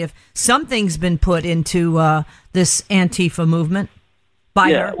surprise me if something's been put into this Antifa movement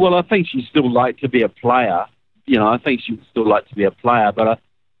by her. Well, I think she'd still like to be a player. I think she would still like to be a player, but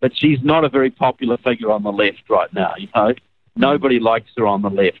she's not a very popular figure on the left right now. Nobody likes her on the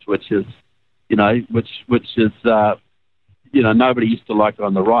left, which is nobody used to like her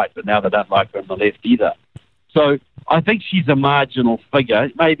on the right, but now they don't like her on the left either. So I think she's a marginal figure.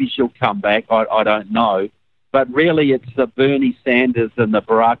 Maybe she'll come back. I don't know. But really, it's the Bernie Sanders and the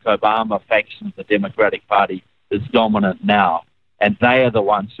Barack Obama faction of the Democratic Party is dominant now. And they are the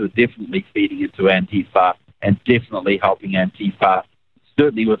ones who are definitely feeding into Antifa and definitely helping Antifa,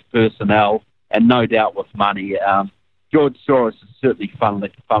 certainly with personnel and no doubt with money. George Soros is certainly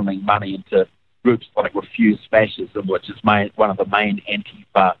funneling money into groups like Refuse Fascism, which is one of the main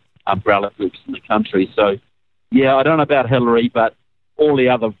Antifa umbrella groups in the country. So, yeah, I don't know about Hillary, but all the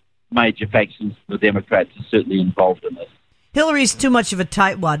other major factions of the Democrats are certainly involved in this. Hillary's too much of a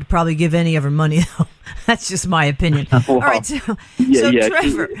tightwad to probably give any of her money, though. That's just my opinion. Well, all right, so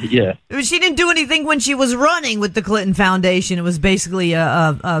Trevor, she didn't do anything when she was running with the Clinton Foundation. It was basically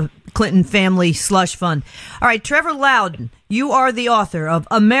a Clinton family slush fund. All right, Trevor Loudon, you are the author of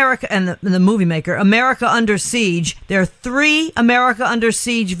America and the movie maker, America Under Siege. There are 3 America Under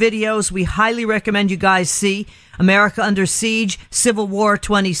Siege videos we highly recommend you guys see. America Under Siege, Civil War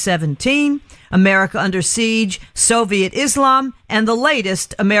 2017, America Under Siege, Soviet Islam, and the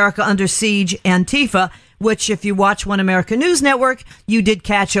latest, America Under Siege, Antifa, which if you watch One America News Network, you did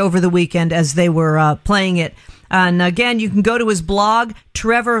catch over the weekend as they were playing it. And again, you can go to his blog,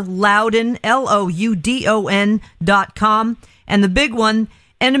 Trevor Loudon, LOUDON.com. And the big one,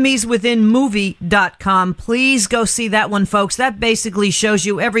 enemieswithinmovie.com. Please go see that one, folks. That basically shows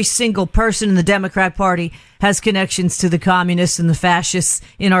you every single person in the Democrat Party has connections to the communists and the fascists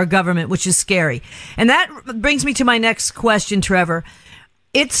in our government, which is scary. And that brings me to my next question, Trevor.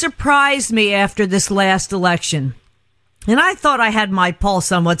 It surprised me after this last election, and I thought I had my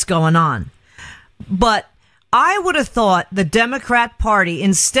pulse on what's going on. But I would have thought the Democrat Party,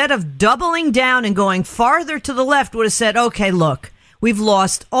 instead of doubling down and going farther to the left, would have said, okay, look, we've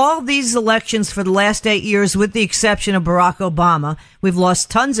lost all these elections for the last 8 years, with the exception of Barack Obama. We've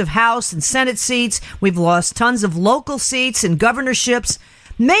lost tons of House and Senate seats. We've lost tons of local seats and governorships.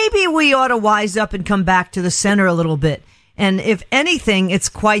 Maybe we ought to wise up and come back to the center a little bit. And if anything, it's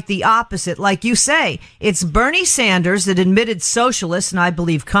quite the opposite. Like you say, it's Bernie Sanders, that admitted socialist and I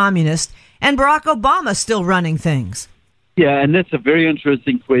believe communist, and Barack Obama still running things. Yeah, and that's a very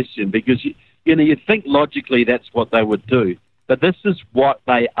interesting question because, you think logically that's what they would do. But this is what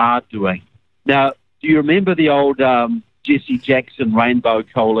they are doing. Now, do you remember the old Jesse Jackson Rainbow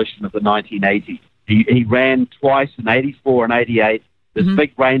Coalition of the 1980s? He ran twice in 84 and 88, this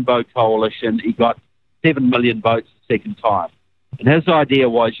big Rainbow Coalition. He got 7 million votes the second time. And his idea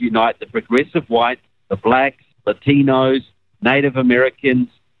was unite the progressive whites, the blacks, Latinos, Native Americans,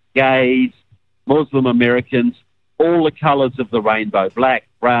 gays, Muslim Americans, all the colors of the rainbow, black,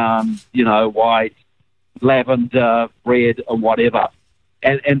 brown, white, lavender, red, and whatever.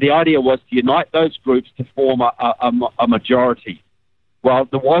 And the idea was to unite those groups to form a majority. Well,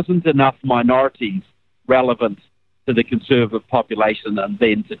 there wasn't enough minorities relevant to the conservative population and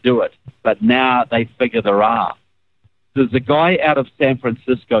then to do it. But now they figure there are. There's a guy out of San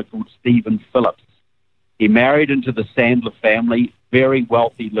Francisco called Stephen Phillips. He married into the Sandler family, very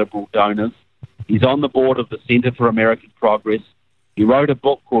wealthy liberal donors. He's on the board of the Center for American Progress. He wrote a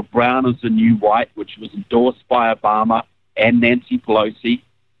book called Brown is the New White, which was endorsed by Obama and Nancy Pelosi.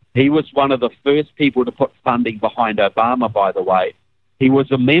 He was one of the first people to put funding behind Obama, by the way. He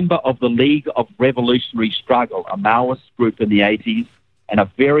was a member of the League of Revolutionary Struggle, a Maoist group in the 80s, and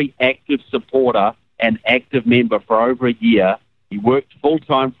a very active supporter and active member for over a year. He worked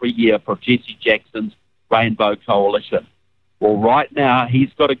full-time for a year for Jesse Jackson's Rainbow Coalition. Well, right now,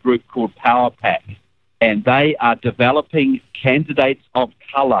 he's got a group called Power Pack, and they are developing candidates of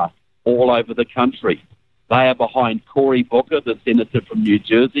color all over the country. They are behind Cory Booker, the senator from New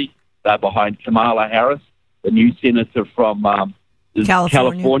Jersey. They're behind Kamala Harris, the new senator from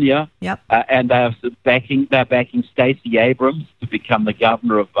California. Yep. And they're backing Stacey Abrams to become the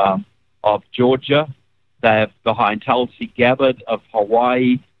governor of Georgia. They're behind Tulsi Gabbard of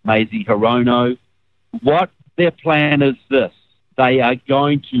Hawaii, Mazie Hirono. What their plan is this: they are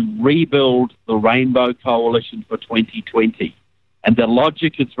going to rebuild the Rainbow Coalition for 2020. And the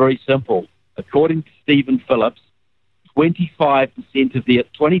logic is very simple. According to Stephen Phillips, 26% of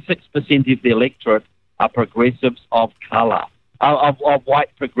the electorate are progressives of color, of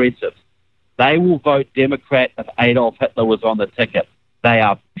white progressives. They will vote Democrat if Adolf Hitler was on the ticket. They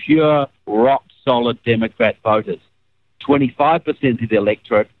are pure, rock-solid Democrat voters. 25% of the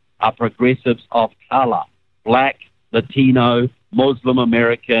electorate are progressives of color, black, Latino, Muslim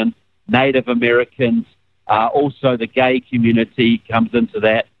American, Native Americans, also the gay community comes into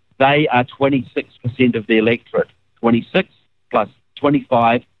that. They are 26% of the electorate. 26 plus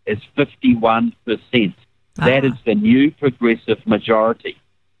 25 is 51%. That is the new progressive majority.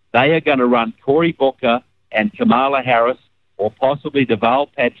 They are going to run Cory Booker and Kamala Harris, or possibly Deval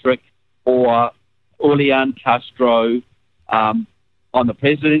Patrick, or Julian Castro on the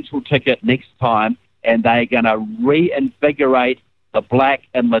presidential ticket next time, and they're going to reinvigorate the black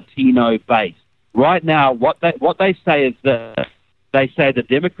and Latino base. Right now, what they say is this. They say the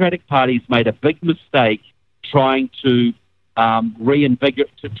Democratic Party's made a big mistake trying to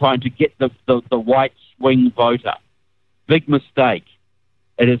trying to get the white swing voter. Big mistake.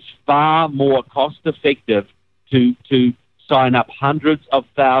 It is far more cost-effective to sign up hundreds of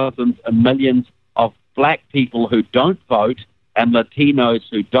thousands and millions of black people who don't vote and Latinos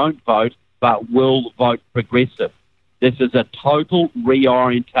who don't vote but will vote progressive. This is a total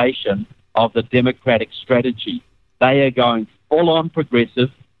reorientation of the Democratic strategy. They are going full-on progressive.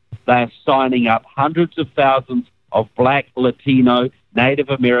 They are signing up hundreds of thousands of black, Latino, Native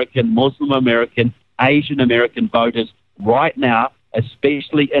American, Muslim American, Asian American voters right now,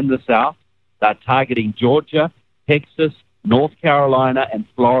 especially in the South. They're targeting Georgia, Texas, North Carolina, and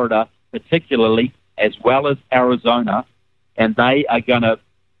Florida particularly, as well as Arizona, and they are going to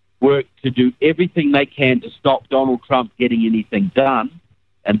work to do everything they can to stop Donald Trump getting anything done,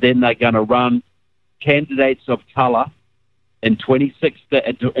 and then they're going to run candidates of color in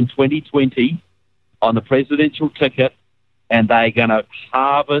 2020 on the presidential ticket, and they're going to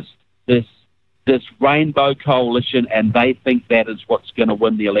harvest this rainbow coalition, and they think that is what's going to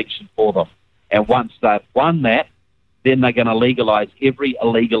win the election for them. And once they've won that, then they're going to legalize every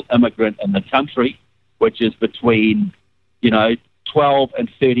illegal immigrant in the country, which is between, 12 and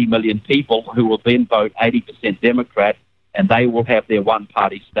 30 million people who will then vote 80% Democrat, and they will have their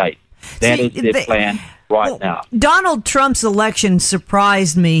one-party state. That is their plan now. Donald Trump's election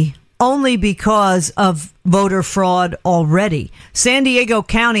surprised me only because of voter fraud already. San Diego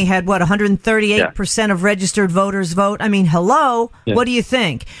County had, 138% of registered voters vote? I mean, hello? Yeah. What do you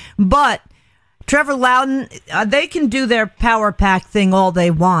think? But Trevor Loudon, they can do their power pack thing all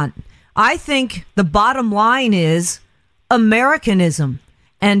they want. I think the bottom line is Americanism.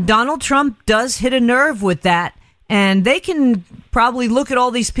 And Donald Trump does hit a nerve with that. And they can probably look at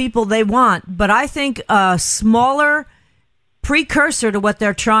all these people they want. But I think a smaller precursor to what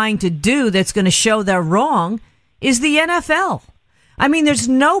they're trying to do that's going to show they're wrong is the NFL. I mean, there's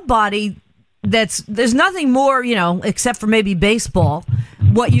nothing more, except for maybe baseball,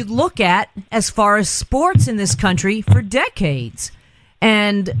 what you look at as far as sports in this country for decades.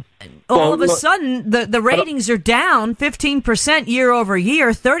 And all of a sudden, the ratings are down 15% year over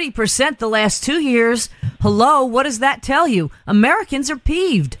year, 30% the last 2 years. Hello, what does that tell you? Americans are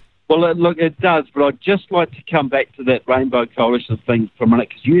peeved. Well, look, it does, but I'd just like to come back to that Rainbow Coalition thing for a minute,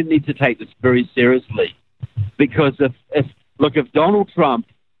 because you need to take this very seriously. Because if Donald Trump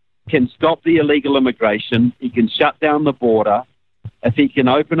can stop the illegal immigration, he can shut down the border, if he can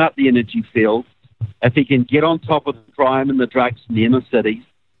open up the energy fields, if he can get on top of the crime and the drugs in the inner cities,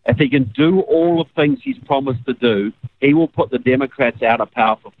 if he can do all the things he's promised to do, he will put the Democrats out of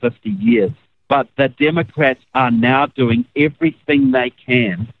power for 50 years. But the Democrats are now doing everything they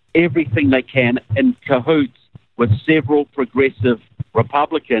can in cahoots with several progressive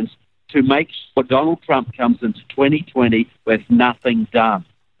Republicans to make sure Donald Trump comes into 2020 with nothing done.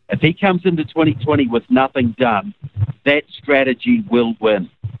 If he comes into 2020 with nothing done, that strategy will win.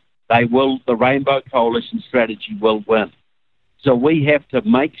 The Rainbow Coalition strategy will win. So we have to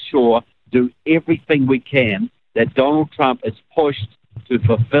make sure, do everything we can, that Donald Trump is pushed to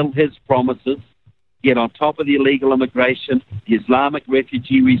fulfill his promises, get on top of the illegal immigration, the Islamic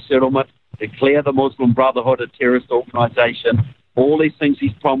refugee resettlement, declare the Muslim Brotherhood a terrorist organization, all these things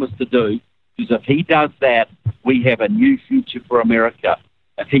he's promised to do, because if he does that, we have a new future for America.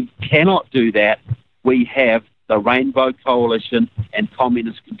 If he cannot do that, we have the Rainbow Coalition and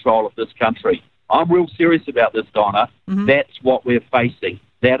communist control of this country. I'm real serious about this, Donna. Mm-hmm. That's what we're facing.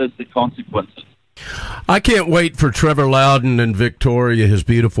 That is the consequences. I can't wait for Trevor Loudon and Victoria, his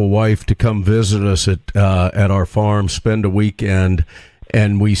beautiful wife, to come visit us at our farm, spend a weekend,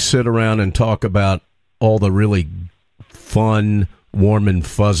 and we sit around and talk about all the really fun, warm and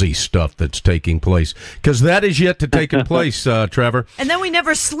fuzzy stuff that's taking place, because that is yet to take place, Trevor. And then we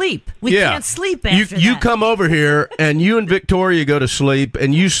never sleep. We can't sleep after that. You come over here and you and Victoria go to sleep,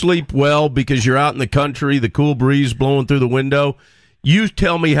 and you sleep well because you're out in the country, the cool breeze blowing through the window. You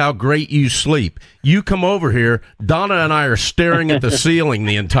tell me how great you sleep. You come over here, Donna and I are staring at the ceiling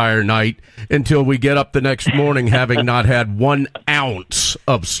the entire night until we get up the next morning having not had 1 ounce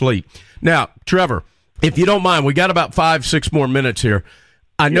of sleep. Now, Trevor, if you don't mind, we got about 5-6 more minutes here.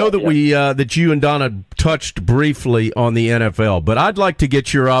 I know that you and Donna touched briefly on the NFL, but I'd like to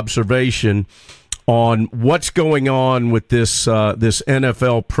get your observation on what's going on with this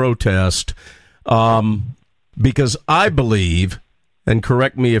NFL protest. because I believe, and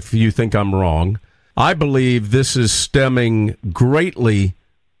correct me if you think I'm wrong, I believe this is stemming greatly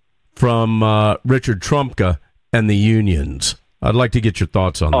from Richard Trumka and the unions. I'd like to get your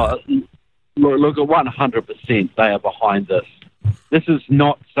thoughts on that. Look, 100% they are behind this. This is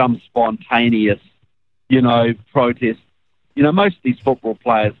not some spontaneous, protest. Most of these football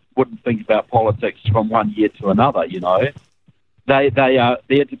players wouldn't think about politics from one year to another, They are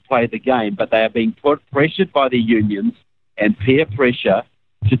there to play the game, but they are being pressured by the unions and peer pressure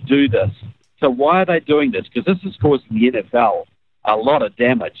to do this. So why are they doing this? Because this is causing the NFL a lot of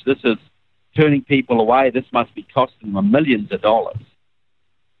damage. This is turning people away. This must be costing them millions of dollars.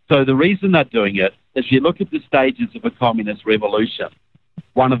 So the reason they're doing it is you look at the stages of a communist revolution.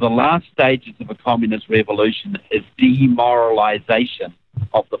 One of the last stages of a communist revolution is demoralization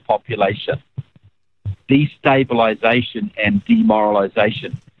of the population. Destabilization and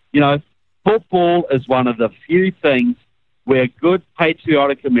demoralization. Football is one of the few things where good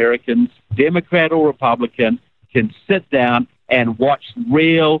patriotic Americans, Democrat or Republican, can sit down and watch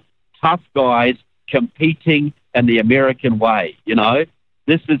real tough guys competing in the American way.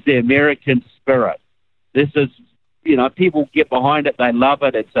 This is the American spirit. This is, people get behind it. They love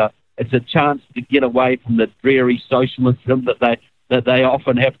it. It's a chance to get away from the dreary socialism that they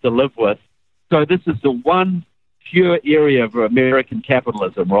often have to live with. So this is the one pure area of American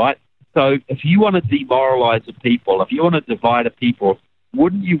capitalism, right? So if you want to demoralize a people, if you want to divide a people,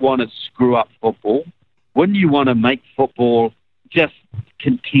 wouldn't you want to screw up football? Wouldn't you want to make football just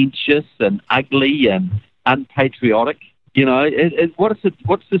contentious and ugly and unpatriotic? What's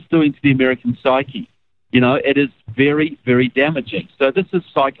this doing to the American psyche? It is very, very damaging. So this is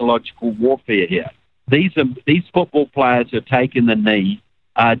psychological warfare here. These football players who are taking the knee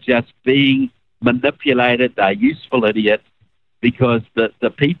are just being manipulated. They're useful idiots because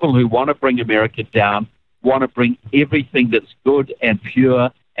the people who want to bring America down want to bring everything that's good and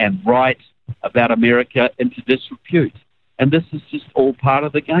pure and right about America into disrepute. And this is just all part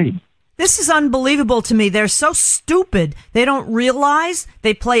of the game. This is unbelievable to me. They're so stupid. They don't realize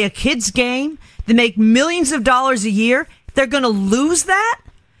they play a kid's game. They make millions of dollars a year. They're going to lose that?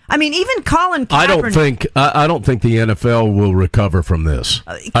 I mean, even Colin Kaepernick... I don't think the NFL will recover from this.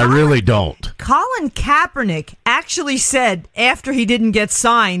 I really don't. Colin Kaepernick actually said after he didn't get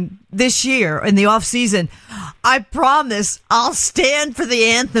signed this year in the offseason, I promise I'll stand for the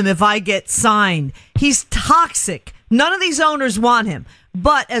anthem if I get signed. He's toxic. None of these owners want him.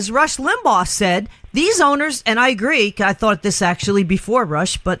 But as Rush Limbaugh said, these owners, and I agree, I thought this actually before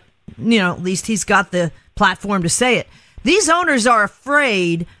Rush, but, at least he's got the platform to say it. These owners are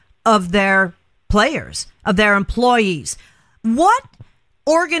afraid of their players, of their employees. What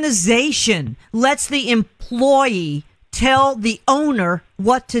organization lets the employee tell the owner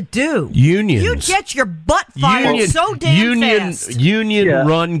what to do? Unions. You'd get your butt fired so damn fast.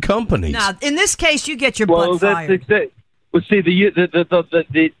 Union-run companies. Now, in this case, you get your butt fired. Well, see, they've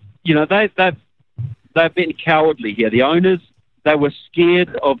been cowardly here. The owners, they were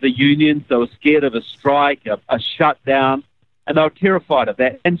scared of the unions. They were scared of a strike, a shutdown, and they were terrified of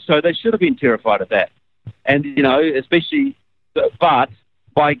that. And so they should have been terrified of that. And, especially, but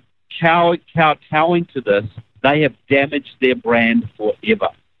by kowtowing to this, they have damaged their brand forever.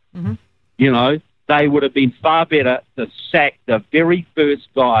 Mm-hmm. They would have been far better to sack the very first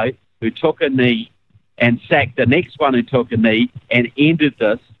guy who took a knee and sacked the next one who took a knee and ended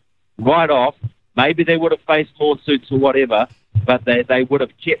this right off. Maybe they would have faced lawsuits or whatever, but they would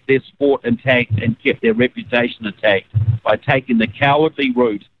have kept their sport intact and kept their reputation intact by taking the cowardly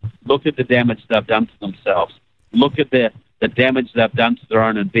route. Look at the damage they've done to themselves. Look at the damage they've done to their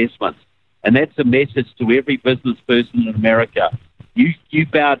own investments. And that's a message to every business person in America. You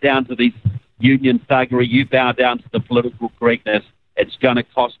bow down to these union thuggery, you bow down to the political correctness, it's going to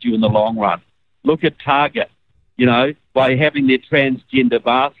cost you in the long run. Look at Target. By having their transgender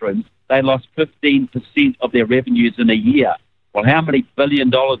bathrooms, they lost 15% of their revenues in a year. Well, how many $1 billion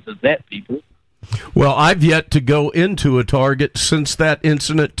is that, people? Well, I've yet to go into a Target since that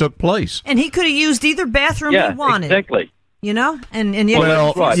incident took place. And he could have used either bathroom he wanted. Exactly. And yet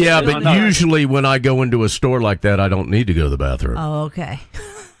well, right. yeah, but usually when I go into a store like that, I don't need to go to the bathroom. Oh, okay.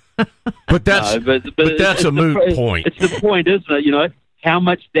 But that's but that's a moot point. It's the point, isn't it? How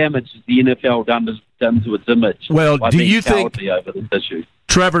much damage has the NFL done to its image? Well, by do being you think cowardly over this issue?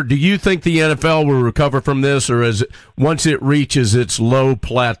 Trevor, do you think the NFL will recover from this, or once it reaches its low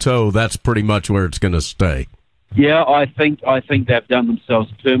plateau, that's pretty much where it's going to stay? Yeah, I think they've done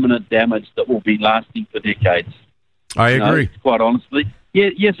themselves permanent damage that will be lasting for decades. I agree. Quite honestly.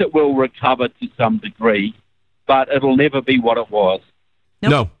 Yes, it will recover to some degree, but it'll never be what it was.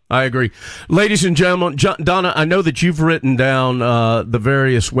 No, I agree. Ladies and gentlemen, Donna, I know that you've written down the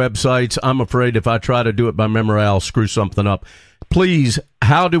various websites. I'm afraid if I try to do it by memory, I'll screw something up. Please,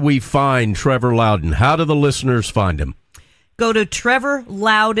 how do we find Trevor Loudon? How do the listeners find him? Go to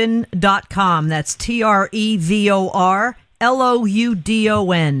TrevorLoudon.com. That's TREVOR.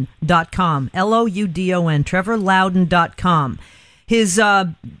 LOUDON.com. LOUDON. TrevorLoudon.com. His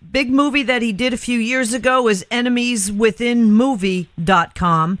big movie that he did a few years ago is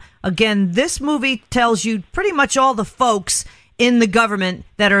EnemiesWithinMovie.com. Again, this movie tells you pretty much all the folks in the government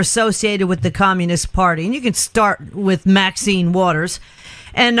that are associated with the Communist Party. And you can start with Maxine Waters.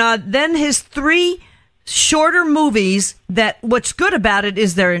 And then his 3 shorter movies that what's good about it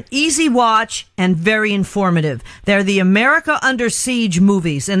is they're an easy watch and very informative. They're the America Under Siege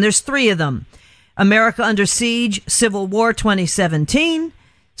movies, and there's 3 of them. America Under Siege, Civil War 2017,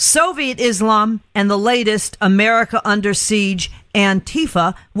 Soviet Islam, and the latest America Under Siege,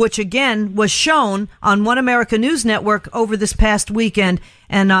 Antifa, which again was shown on One America News Network over this past weekend.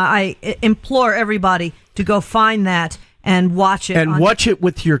 And I implore everybody to go find that and watch it. And watch it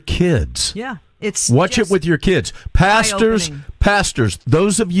with your kids. Yeah. Watch it with your kids. Pastors,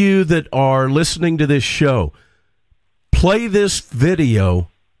 those of you that are listening to this show, play this video,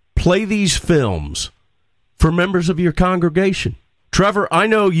 play these films for members of your congregation. Trevor, I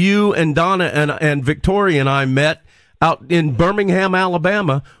know you and Donna and Victoria and I met out in Birmingham,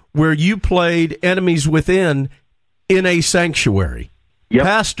 Alabama, where you played Enemies Within in a sanctuary. Yep.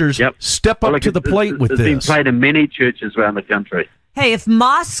 Pastors, step up to the plate with this. It's been played in many churches around the country. Hey, if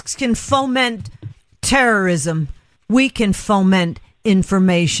mosques can foment terrorism, we can foment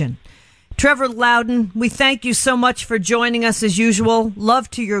information. Trevor Loudon, we thank you so much for joining us as usual. Love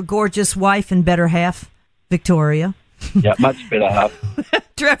to your gorgeous wife and better half, Victoria. Yeah, much better half.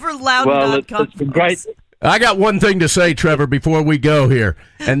 TrevorLoudon.com. Well, it's been great. I got one thing to say, Trevor, before we go here,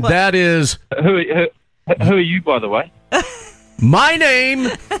 and that is... Who are you, by the way? My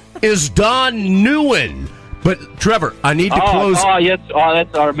name is Don Neuen. But, Trevor, I need to close... Oh, yes. I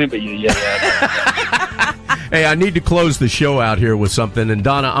remember you. Yeah. Hey, I need to close the show out here with something, and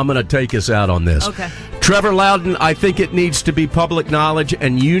Donna, I'm going to take us out on this. Okay. Trevor Loudon, I think it needs to be public knowledge,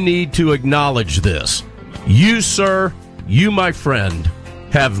 and you need to acknowledge this. You, sir, you, my friend,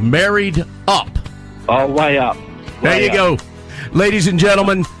 have married up. Oh, way up. There you go. Ladies and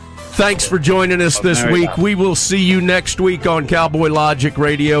gentlemen, thanks for joining us this week. We will see you next week on Cowboy Logic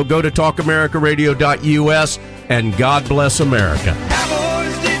Radio. Go to talkamericaradio.us, and God bless America.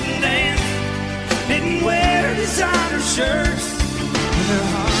 Cowboys didn't dance, didn't wear designer shirts. Their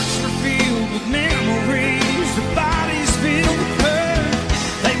hearts were filled with memories, their bodies filled with hurt.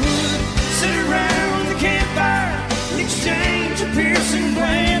 They would sit around the campfire and exchange a piercing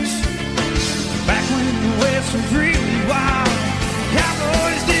glance. Back when the West was really wild,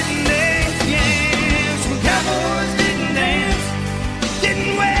 cowboys didn't dance, yes. When cowboys didn't dance,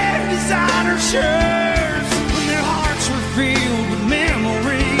 didn't wear designer shirts. When their hearts were filled with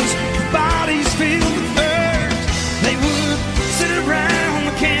memories, their bodies filled with hurt. They would sit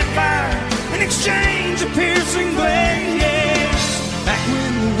around the campfire and exchange a piercing glance. Back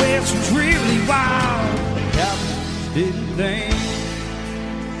when the West was really wild, cowboys didn't dance.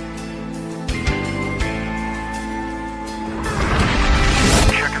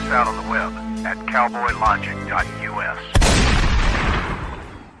 Check us out on the web at cowboylogic.us.